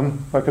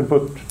drone, I can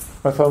put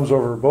my thumbs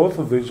over both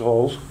of these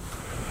holes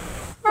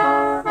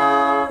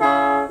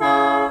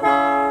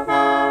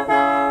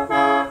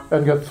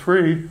and get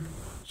three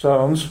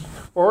sounds,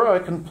 or I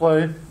can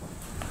play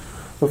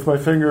with my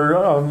finger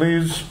on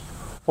these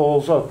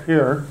holes up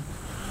here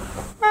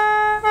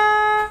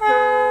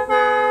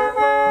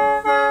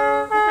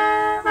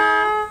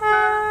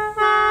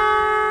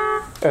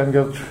and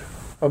get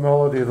a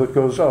melody that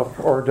goes up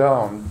or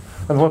down.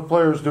 And what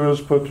players do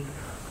is put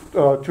 2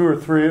 or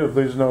 3 of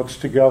these notes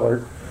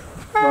together.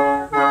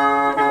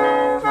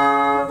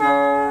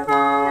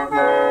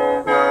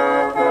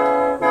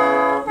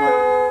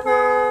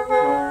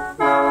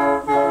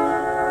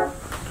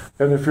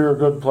 And if you're a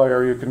good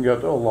player, you can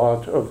get a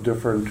lot of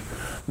different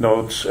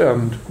notes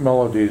and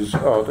melodies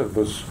out of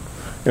this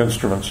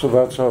instrument. So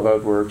that's how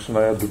that works, and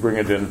I had to bring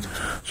it in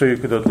so you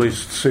could at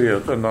least see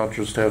it and not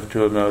just have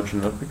to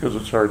imagine it, because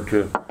it's hard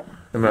to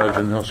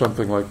imagine how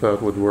something like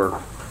that would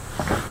work.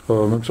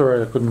 I'm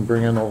sorry I couldn't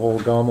bring in a whole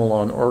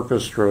gamelan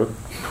orchestra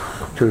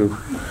to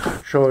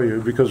show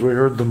you, because we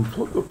heard them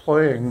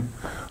playing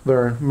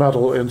their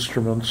metal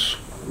instruments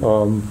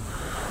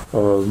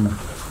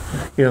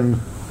in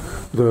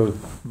the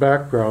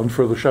background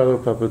for the shadow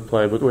puppet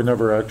play, but we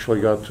never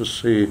actually got to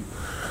see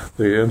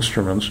the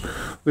instruments.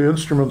 The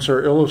instruments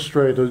are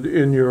illustrated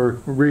in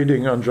your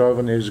reading on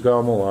Javanese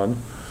gamelan,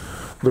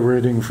 the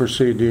reading for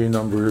CD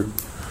number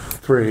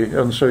 3,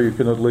 and so you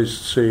can at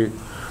least see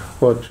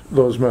what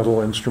those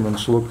metal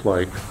instruments look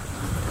like.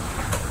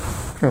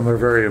 And they're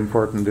very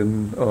important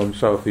in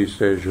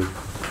Southeast Asia.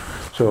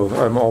 So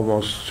I'm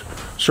almost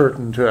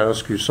certain to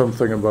ask you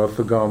something about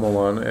the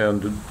gamelan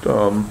and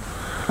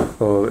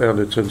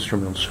its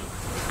instruments.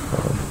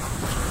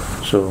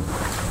 So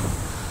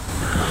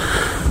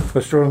I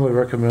strongly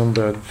recommend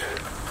that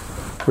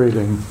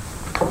reading.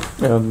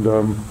 And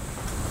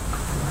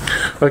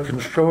I can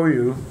show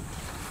you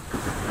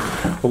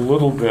a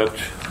little bit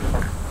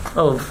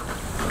of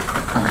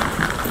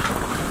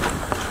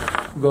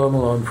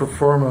gamelan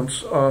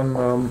performance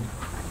on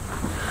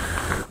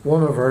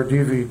one of our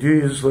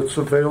DVDs that's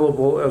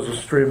available as a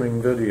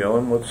streaming video.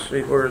 And let's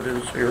see where it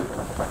is here.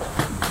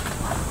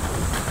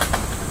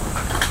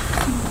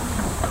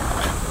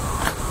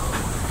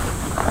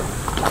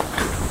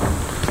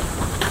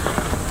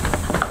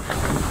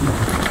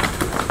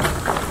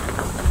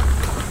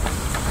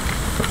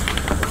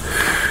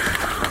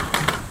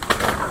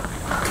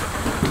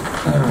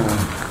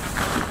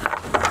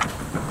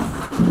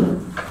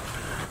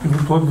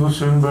 Plug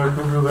this in back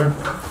over there.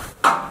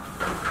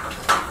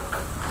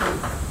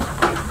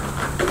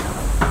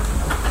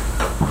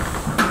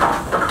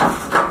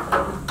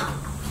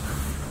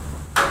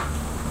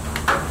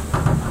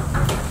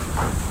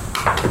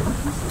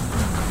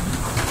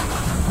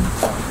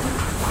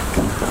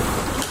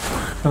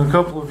 And a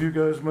couple of you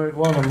guys might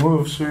want to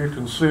move so you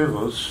can see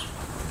this,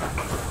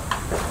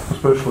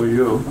 especially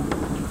you.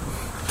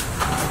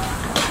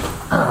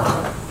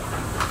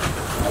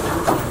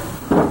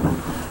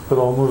 But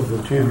I'll move the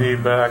TV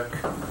back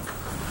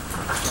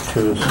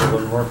so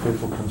that more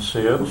people can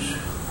see it.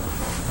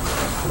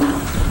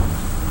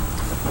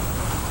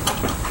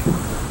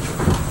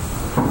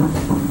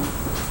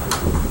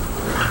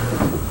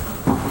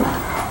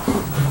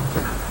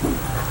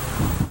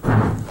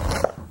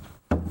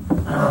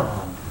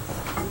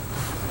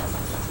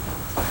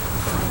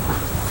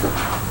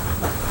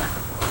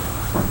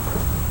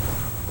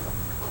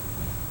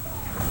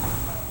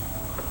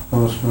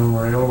 Lost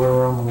memory all the way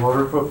around the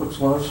water puppets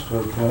list.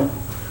 Okay.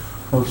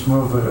 Let's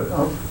move it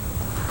up.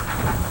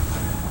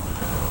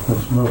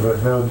 Let's move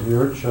ahead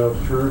here.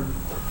 Chapter.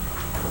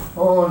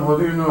 Oh, and what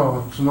do you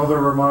know? It's another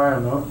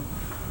Ramayana.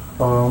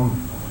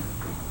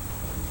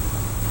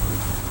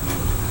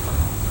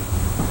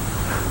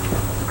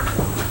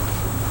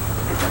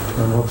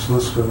 And what's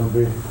this going to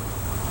be?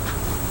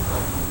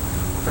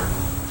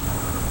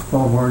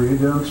 Oh, more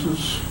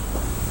E-dances.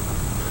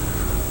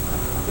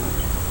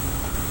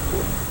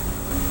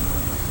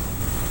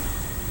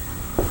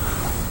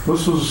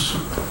 This is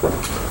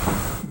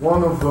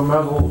one of the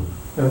metal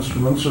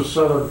instruments, a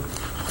set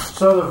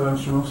of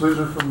instruments. These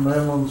are from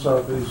mainland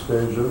Southeast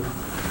Asia.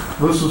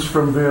 This is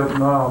from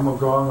Vietnam, a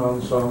gong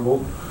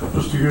ensemble,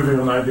 just to give you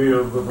an idea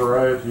of the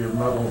variety of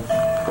metal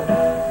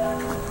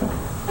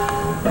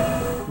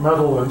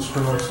metal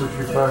instruments that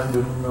you find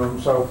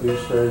in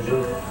Southeast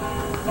Asia.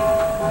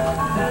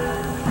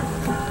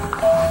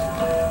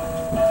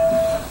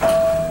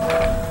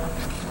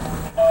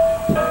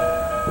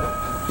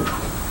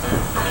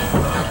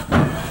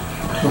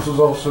 This is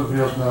also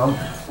Vietnam.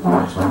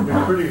 It's going to be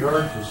pretty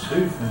hard to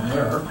see from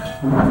there.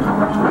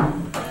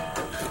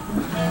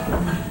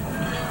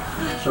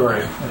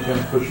 Sorry, I'm going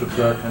to push it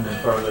back any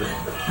farther.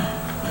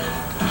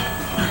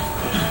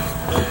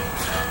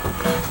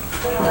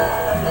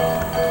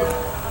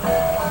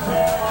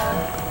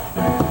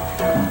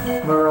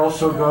 There are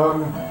also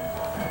gong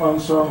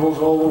ensembles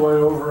all the way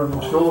over in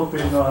the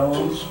Philippine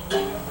Islands.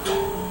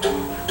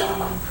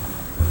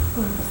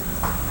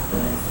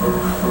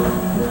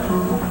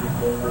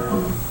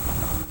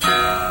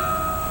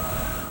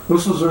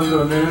 This is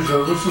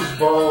Indonesia, this is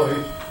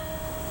Bali,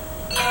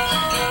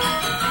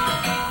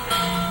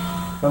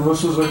 and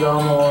this is a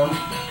gamelan.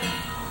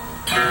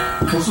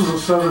 This is a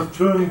set of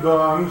tuned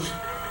gongs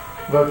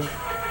that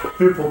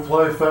people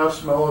play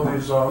fast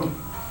melodies on.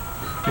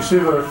 You see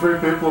there are 3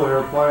 people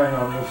here playing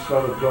on this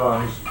set of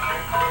gongs.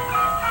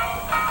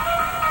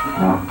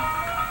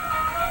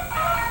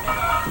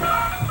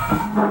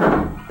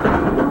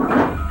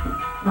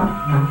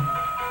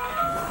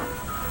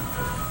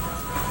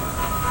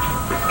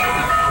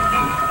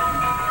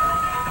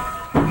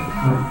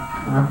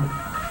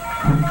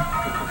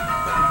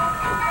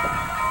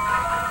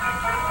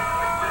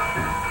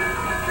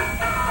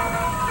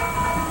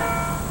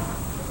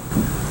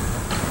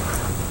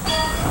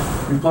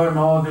 You play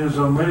melodies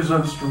on these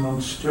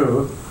instruments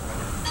too.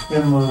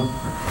 In the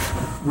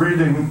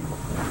reading,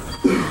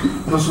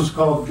 this is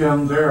called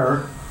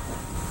gender.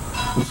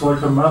 It's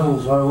like a metal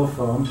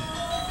xylophone.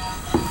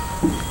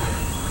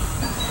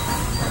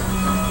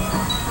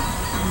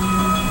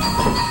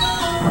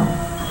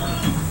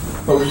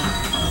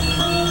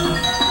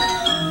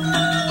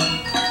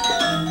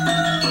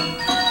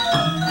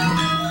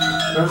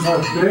 There's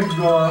a big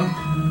gong.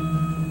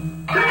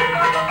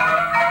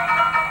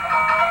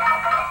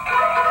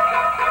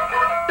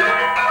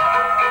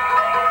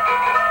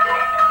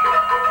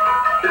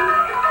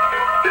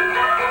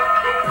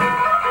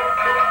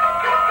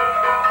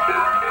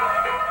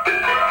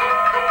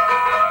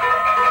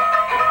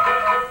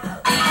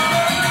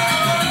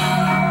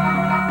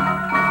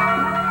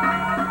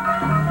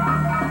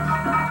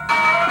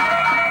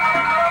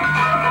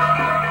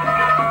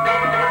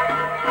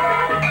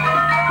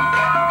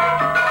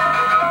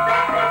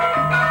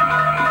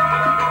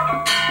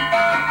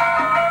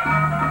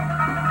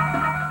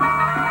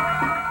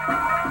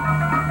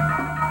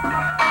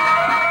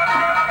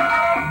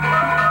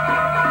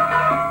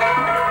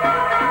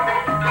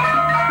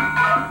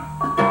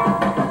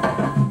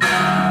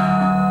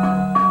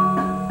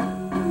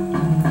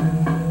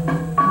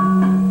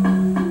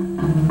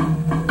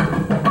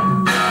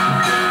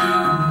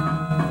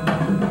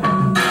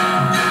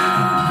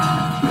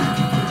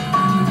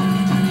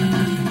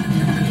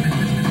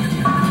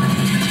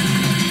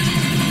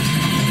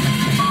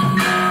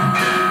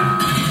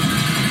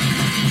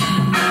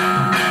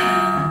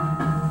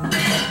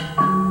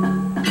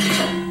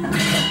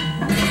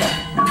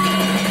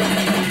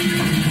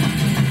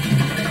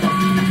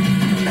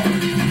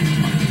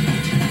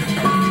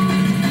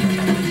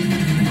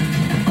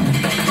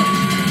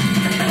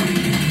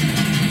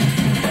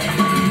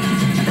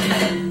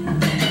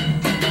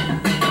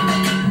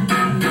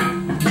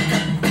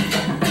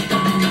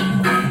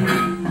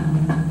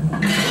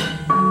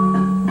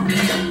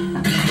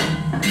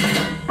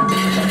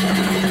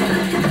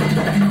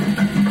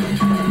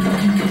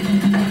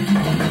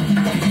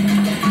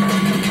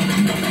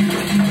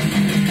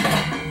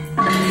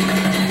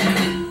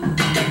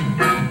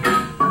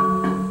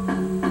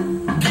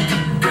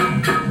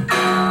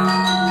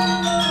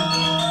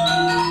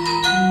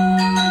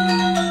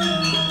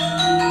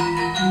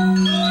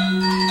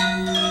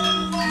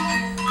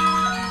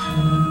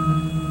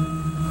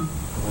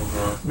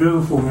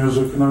 Beautiful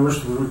music, and I wish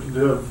that we could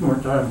have more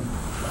time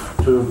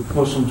to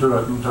listen to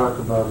it and talk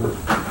about it.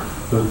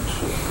 But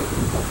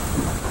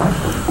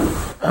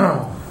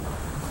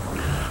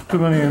too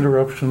many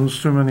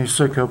interruptions, too many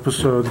sick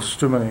episodes,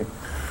 too many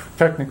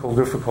technical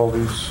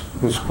difficulties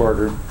this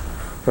quarter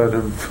that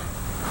have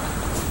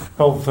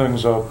held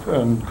things up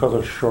and cut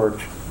us short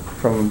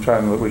from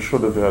time that we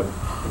should have had.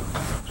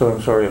 So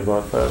I'm sorry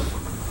about that.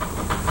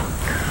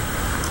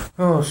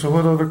 So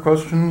what other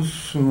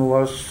questions in the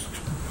last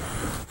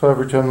 5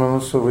 or 10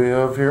 minutes that we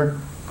have here?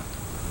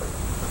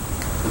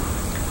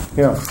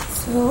 Yeah.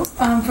 So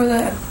for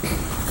the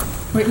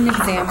written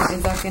exam,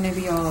 is that going to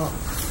be all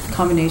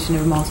combination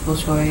of multiple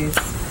choice?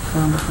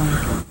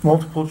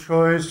 Multiple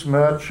choice,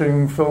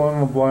 matching, fill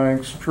in the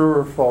blanks, true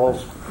or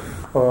false,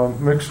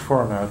 mixed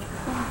format.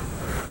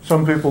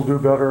 Some people do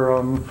better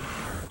on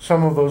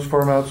some of those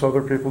formats,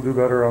 other people do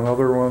better on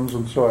other ones,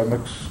 and so I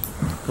mix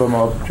them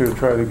up to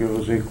try to give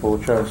as equal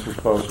a chance as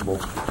possible.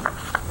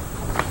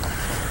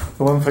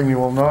 The one thing you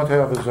will not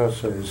have is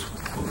essays.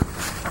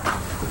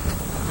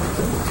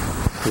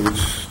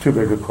 It's too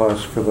big a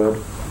class for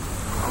that.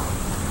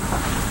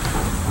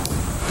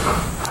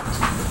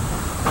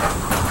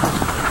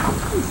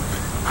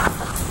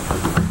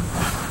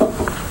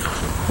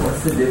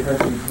 What's the difference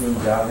between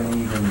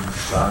Javanese and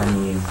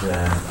Balinese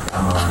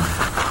gamelan?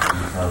 Can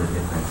you tell the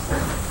difference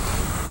there?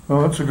 Well,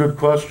 that's a good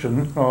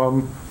question,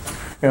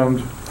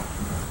 and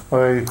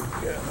I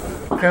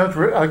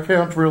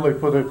can't really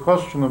put a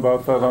question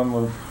about that on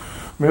the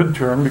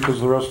midterm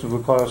because the rest of the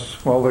class,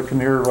 well, they can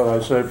hear what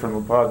I say from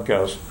the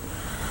podcast,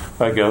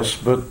 I guess.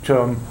 But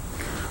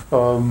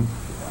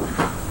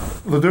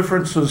the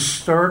differences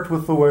start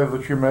with the way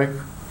that you make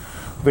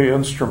the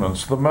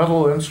instruments. The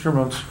metal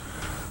instruments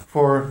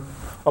for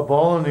a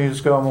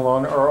Balinese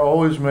gamelan are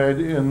always made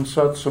in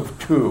sets of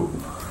 2.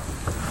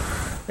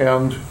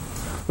 And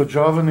the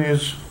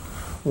Javanese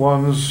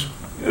ones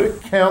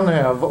can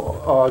have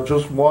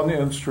just one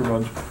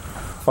instrument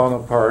on a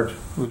part.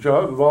 The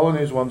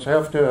Balinese ones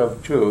have to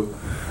have 2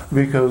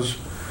 because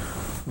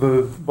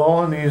the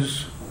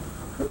Balinese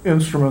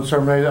instruments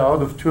are made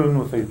out of tune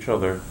with each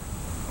other.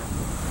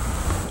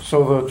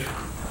 So that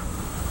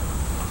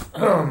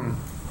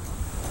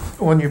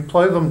when you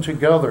play them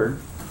together,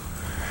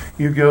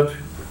 you get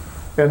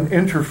an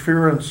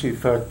interference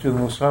effect in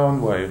the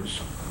sound waves.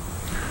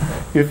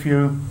 If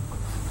you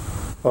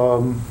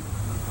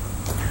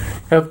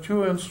have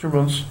 2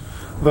 instruments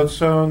that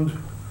sound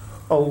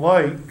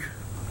alike,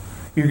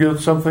 you get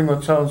something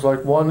that sounds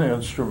like one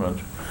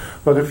instrument.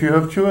 But if you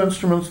have 2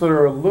 instruments that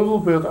are a little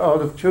bit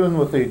out of tune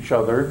with each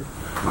other,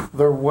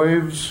 their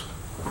waves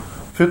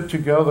fit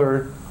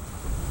together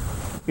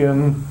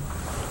in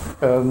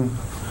an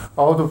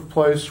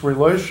out-of-place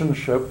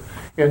relationship,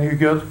 and you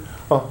get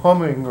a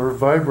humming or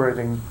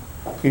vibrating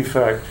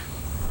effect.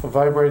 A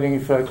vibrating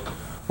effect,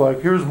 like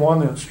here's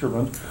one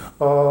instrument,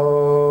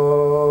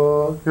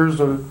 here's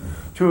the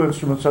 2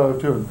 instruments out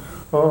of tune.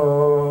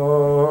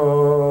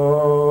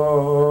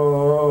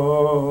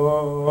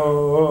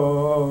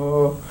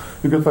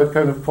 You get that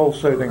kind of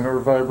pulsating or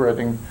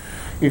vibrating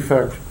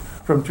effect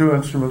from 2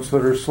 instruments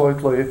that are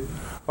slightly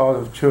out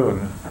of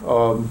tune.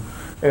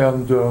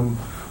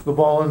 The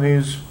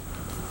Balinese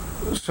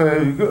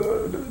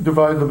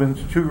divide them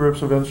into 2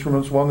 groups of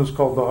instruments. One is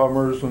called the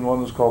hummers and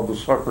one is called the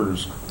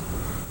suckers.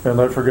 And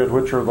I forget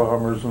which are the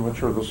hummers and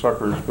which are the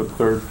suckers, but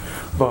they're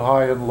the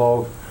high and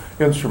low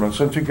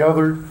instruments. And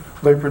together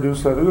they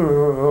produce that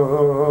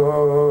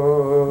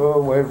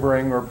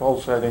wavering or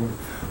pulsating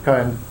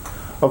kind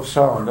of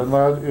sound. And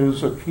that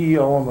is a key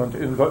element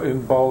in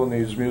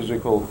Balinese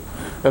musical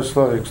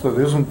aesthetics that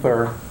isn't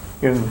there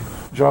in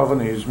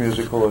Javanese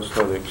musical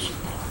aesthetics.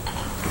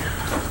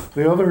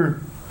 The other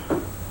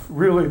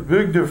really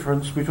big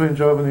difference between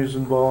Javanese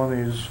and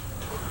Balinese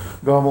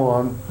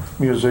gamelan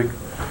music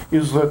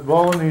is that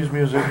Balinese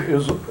music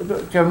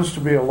tends to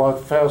be a lot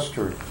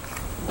faster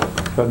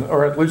than,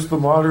 or at least the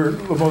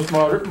most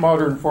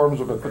modern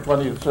forms of it, the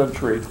 20th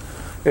century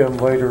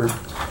and later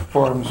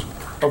forms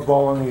of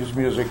Balinese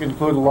music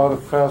include a lot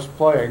of fast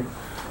playing,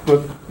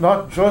 but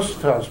not just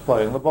fast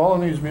playing. The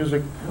Balinese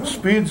music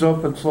speeds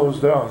up and slows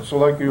down. So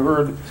like you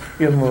heard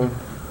in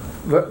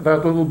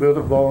that little bit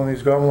of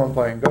Balinese gamelan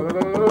playing,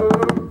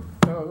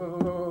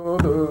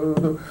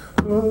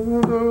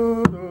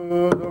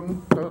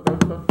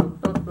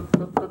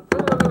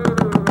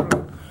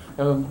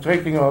 and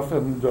taking off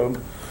and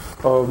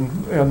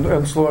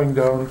slowing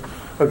down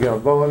again.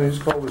 Balinese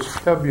call this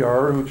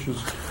kebyar, which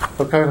is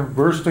a kind of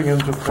bursting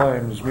into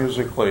flames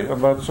musically,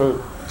 and that's a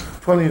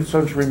 20th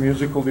century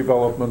musical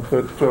development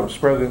that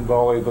spread in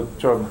Bali that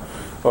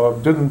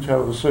didn't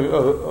have a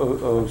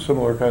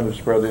similar kind of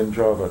spread in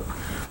Java.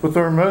 But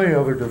there are many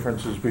other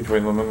differences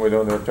between them, and we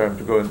don't have time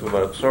to go into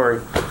that.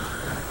 Sorry.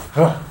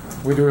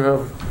 We do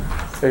have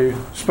a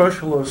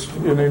specialist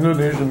in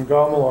Indonesian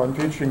gamelan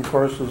teaching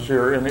courses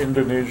here in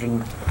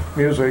Indonesian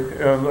music,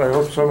 and I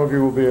hope some of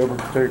you will be able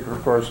to take her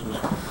courses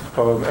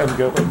and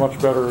get a much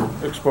better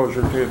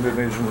exposure to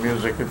Indonesian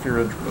music if you're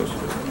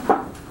interested.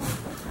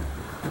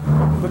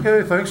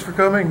 Okay, thanks for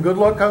coming. Good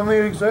luck on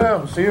the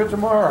exam. See you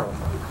tomorrow.